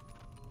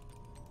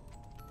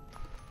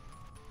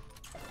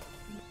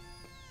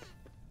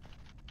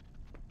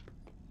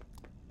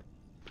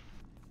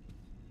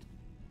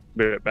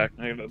 Be right back.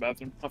 I gotta go to the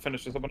bathroom. I'll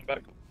finish this up on the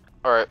back.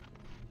 Alright.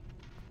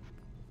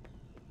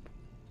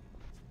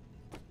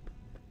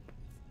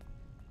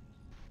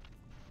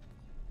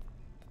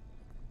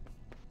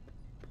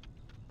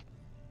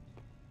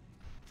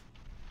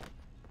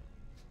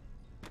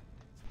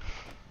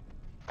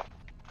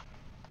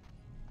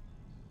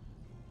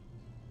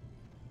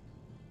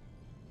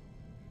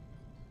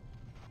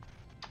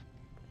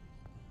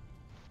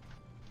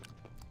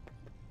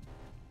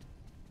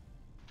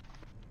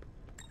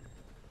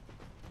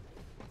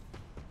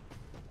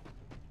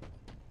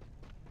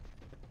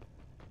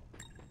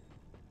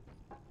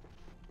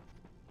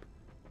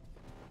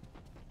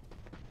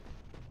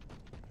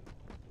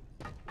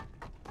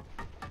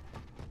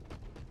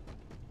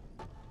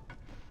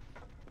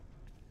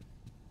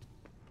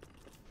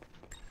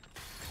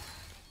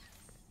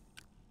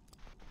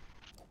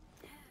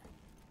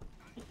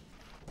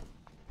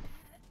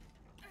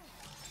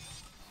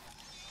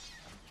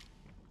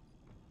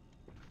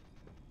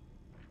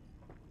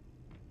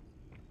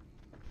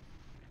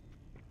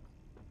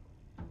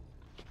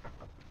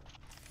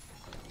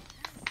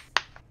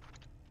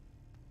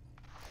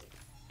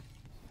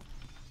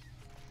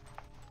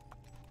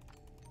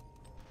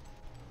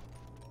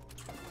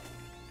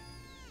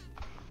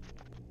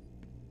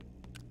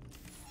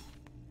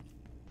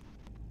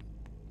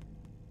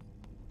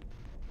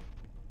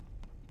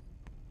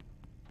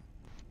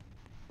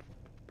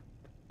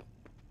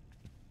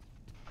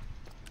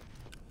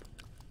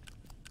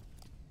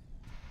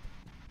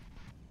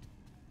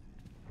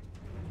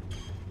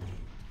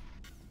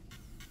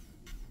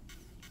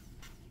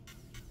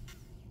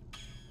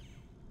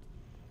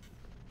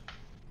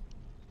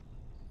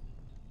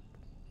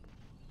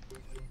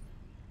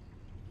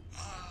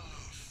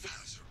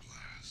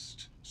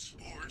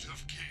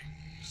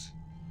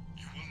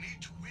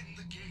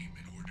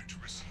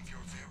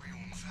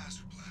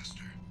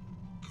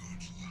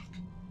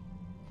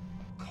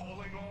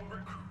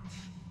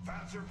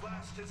 Phaser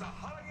Blast is a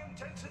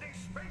high-intensity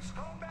space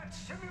combat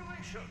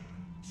simulation.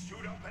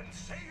 Suit up and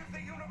save the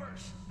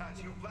universe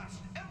as you blast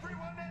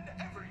everyone and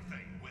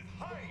everything with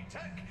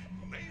high-tech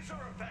laser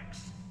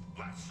effects.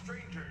 Blast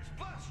strangers,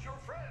 blast your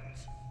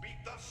friends, beat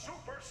the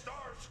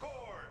superstar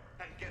score,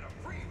 and get a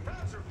free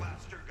Phaser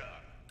Blaster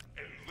gun.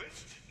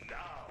 Enlist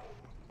now.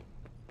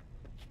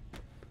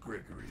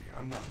 Gregory,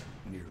 I'm not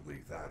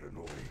nearly that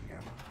annoying,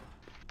 am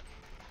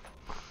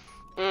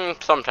I?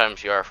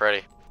 Sometimes you are,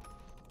 Freddy.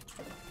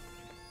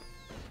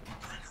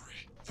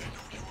 Gregory, they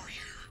know you are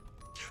here.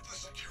 Get the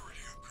security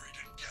upgrade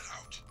and get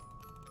out.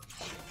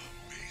 What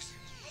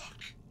amazing luck.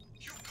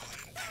 You got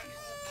an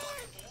annual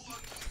Body Bowl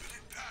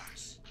Unlimited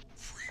Pass.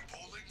 Free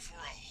bowling for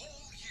a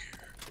whole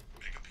year.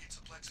 Mega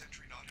Pizzaplex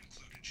entry not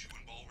included. Shoe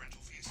and ball rental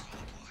fees still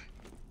apply.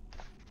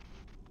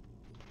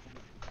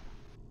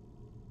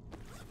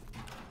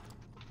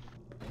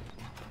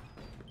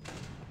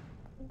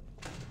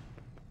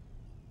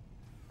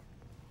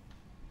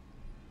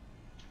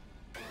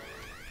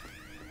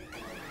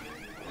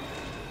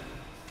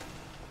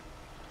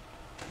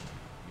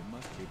 You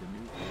must be the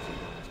new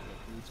ThirdsTheWorst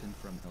recruiting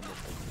from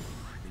Olympic.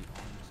 The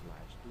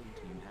orange/blue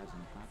team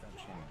hasn't had a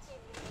chance.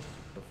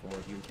 Before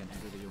you can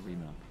enter the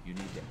arena, you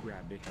need to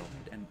grab a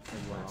helmet and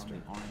you are on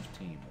the orange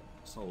team.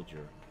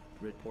 Soldier,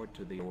 report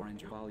to the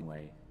orange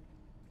hallway.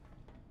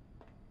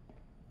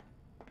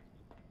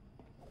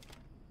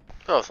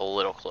 That was a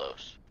little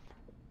close.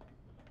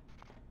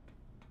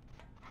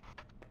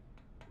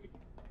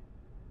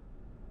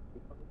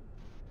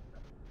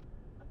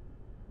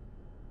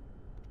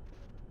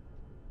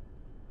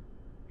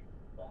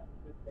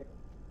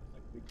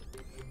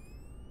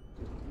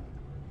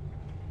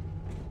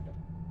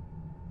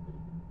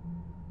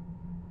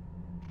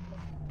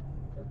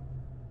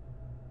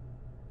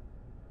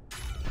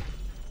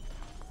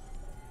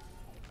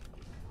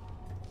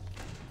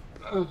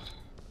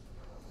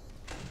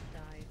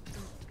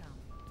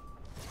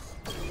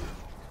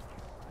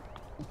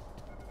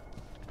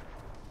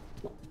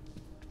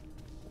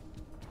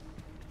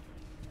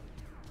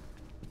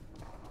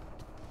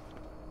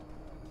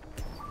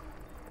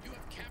 You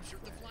have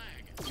captured the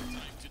flag.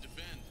 Time to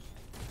defend.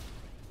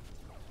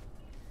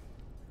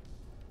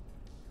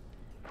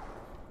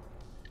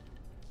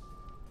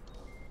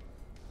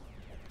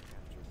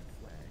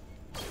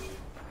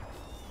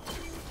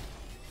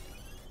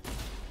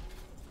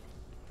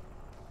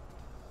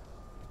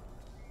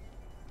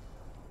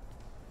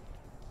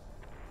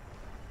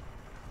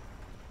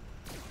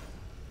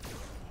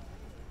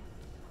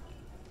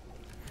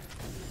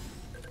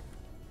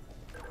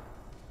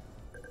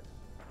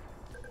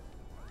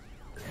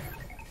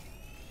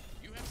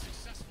 You have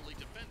successfully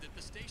defended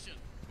the station.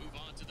 Move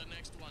on to the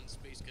next one,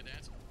 Space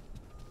Cadet.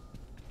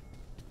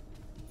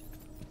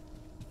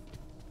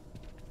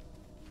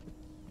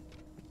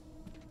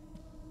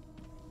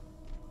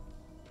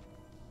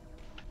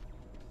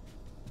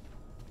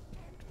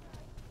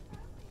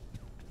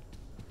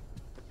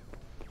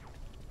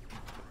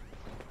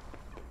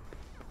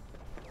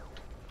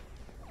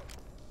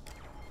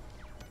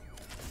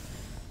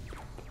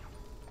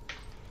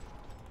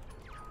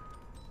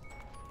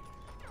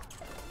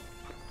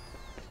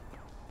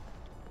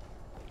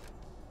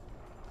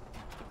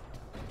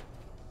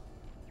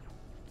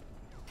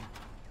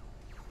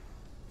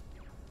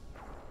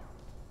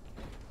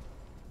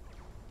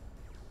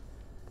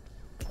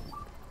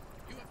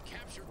 You have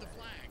captured the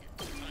flag.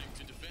 Time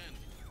to defend.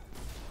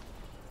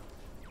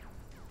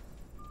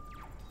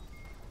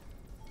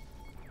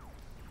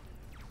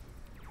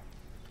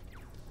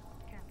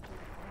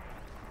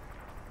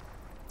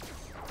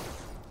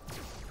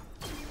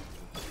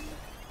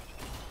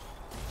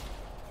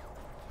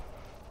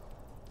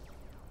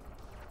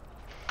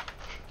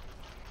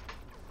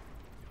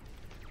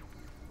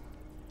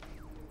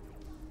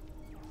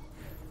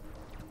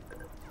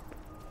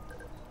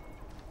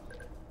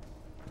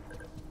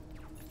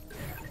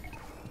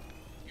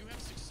 You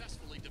have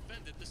successfully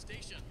defended the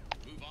station.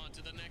 Move on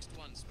to the next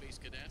one, Space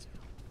Cadet.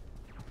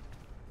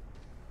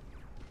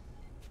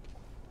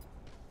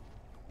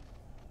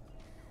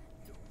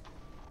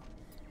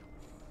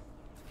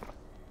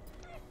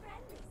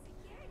 Friendly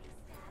security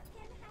staff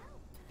can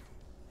help.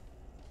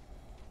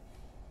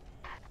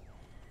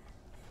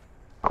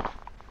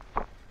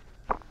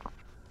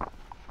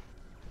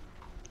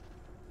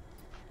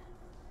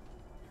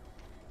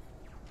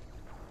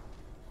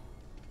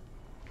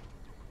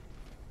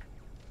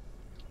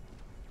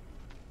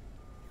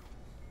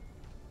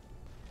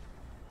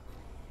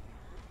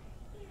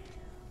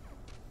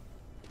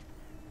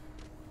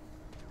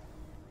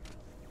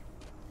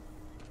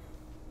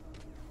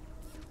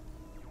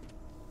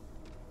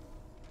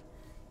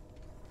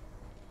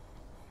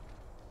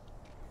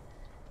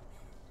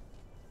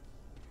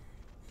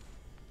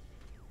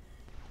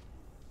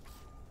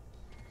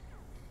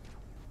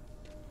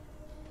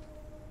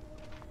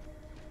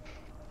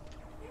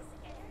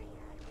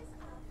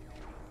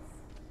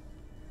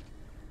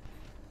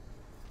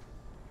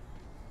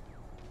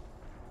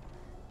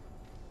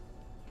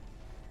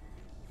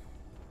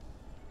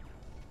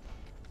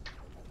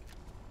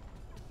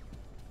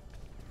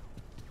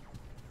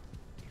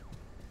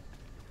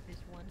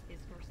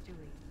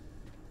 Stewie.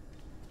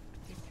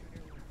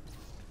 Intruder alert.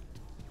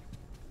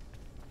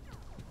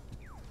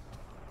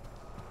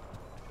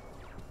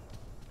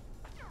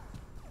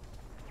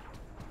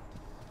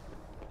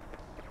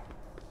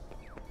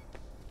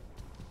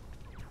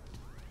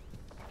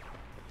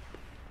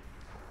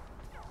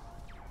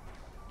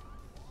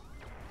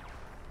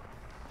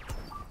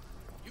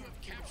 You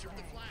have captured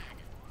the flag.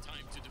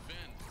 Time to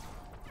defend.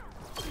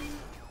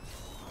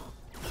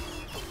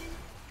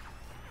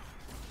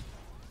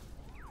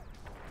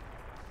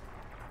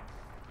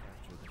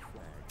 Capture the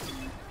flag.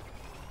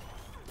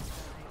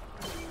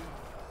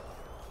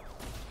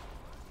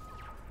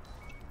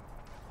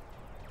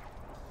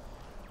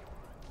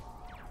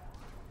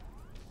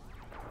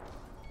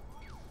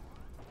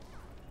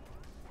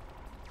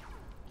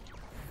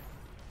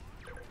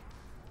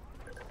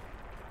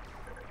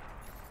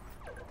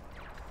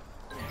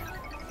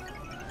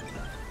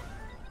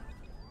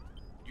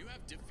 You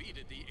have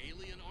defeated the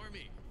alien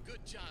army.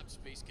 Good job,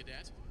 Space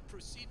Cadet.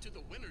 Proceed to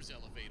the winner's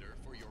elevator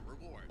for your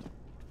reward.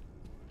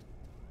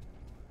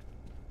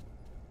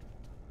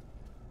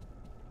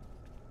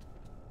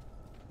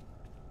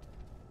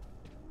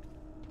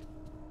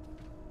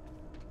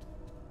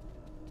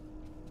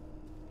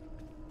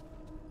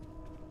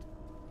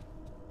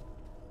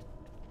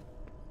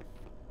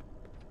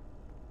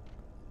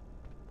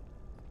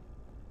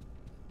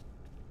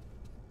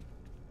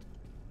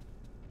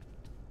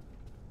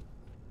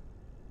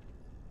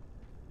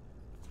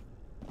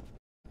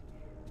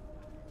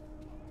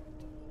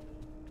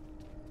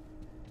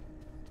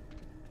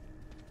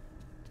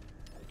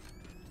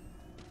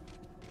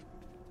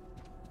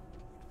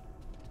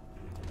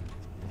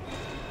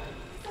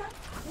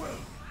 Well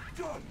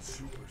done,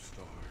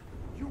 superstar.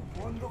 You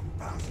won the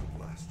Basil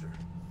Blaster.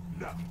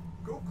 Now,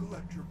 go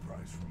collect your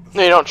prize from the...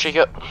 No, you don't,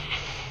 Chica. My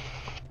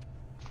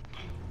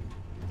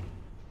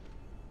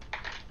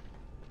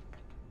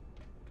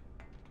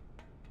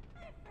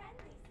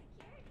friendly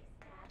security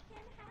staff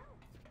can help.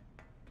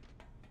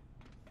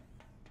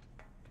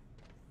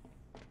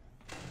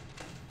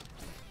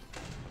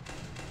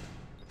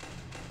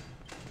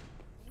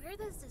 Where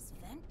does this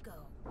vent go?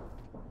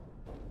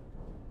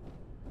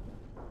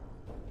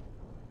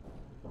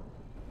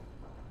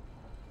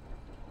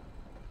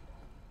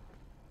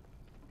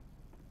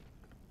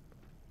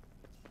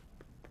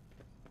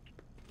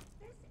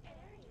 This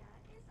area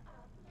is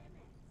off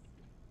limits.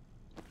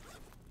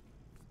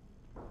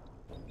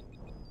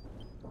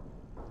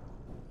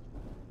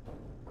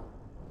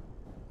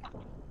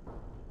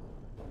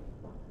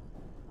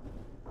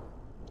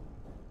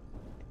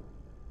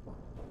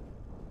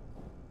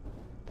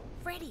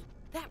 Freddy,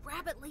 that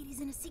rabbit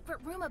lady's in a secret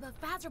room above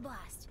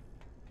Blast.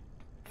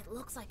 It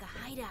looks like a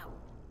hideout.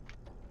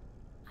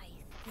 I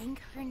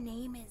think her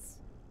name is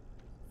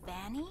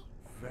Vanny?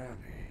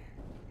 Fanny.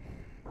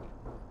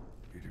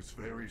 It is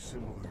very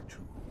similar to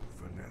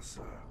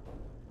Vanessa.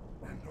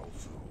 And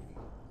also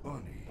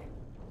Bunny.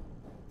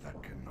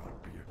 That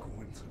cannot be a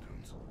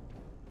coincidence.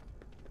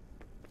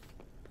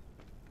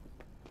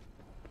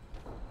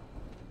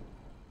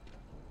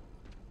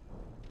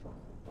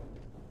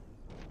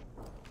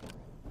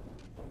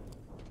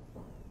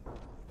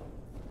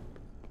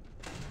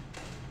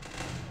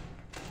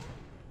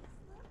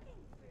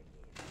 Looking for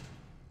you.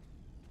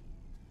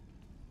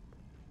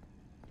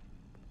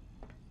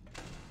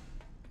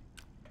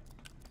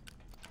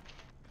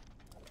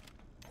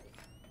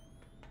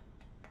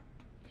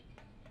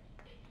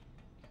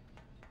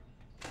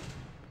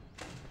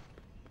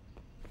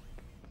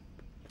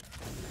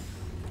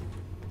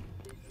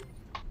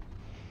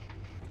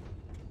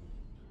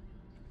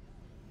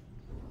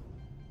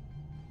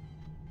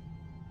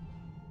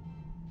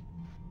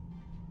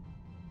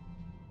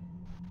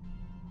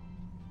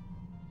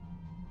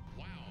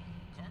 Wow,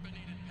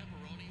 carbonated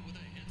pepperoni with a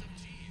hint of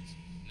cheese.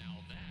 Now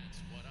that's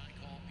what I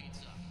call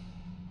pizza.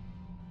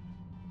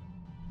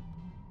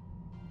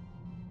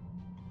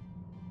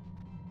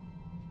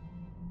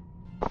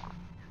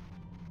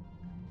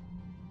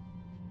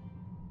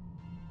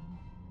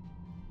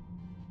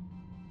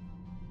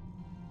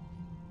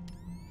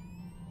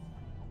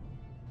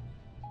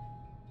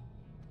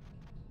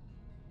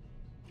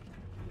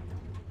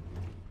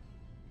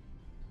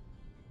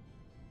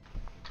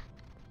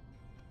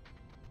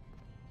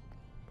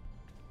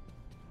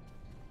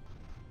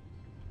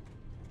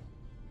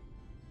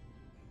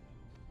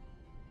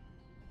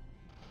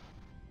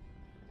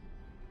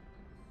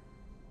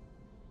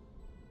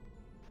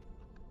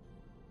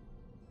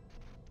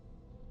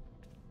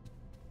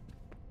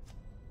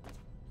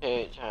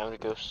 Okay, time to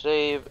go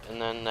save,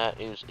 and then that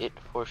is it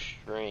for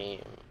stream.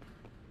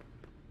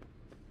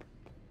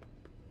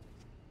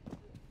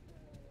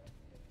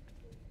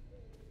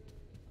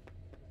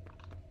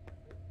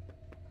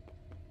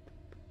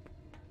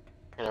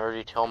 I can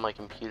already tell my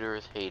computer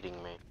is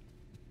hating me.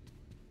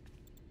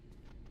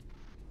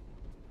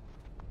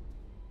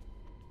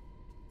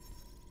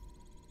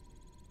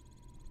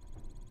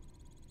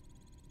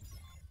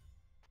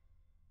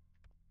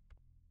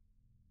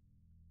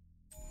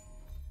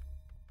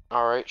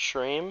 Alright,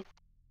 stream.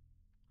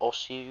 I'll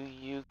see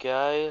you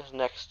guys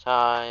next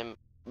time.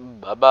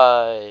 Bye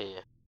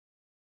bye.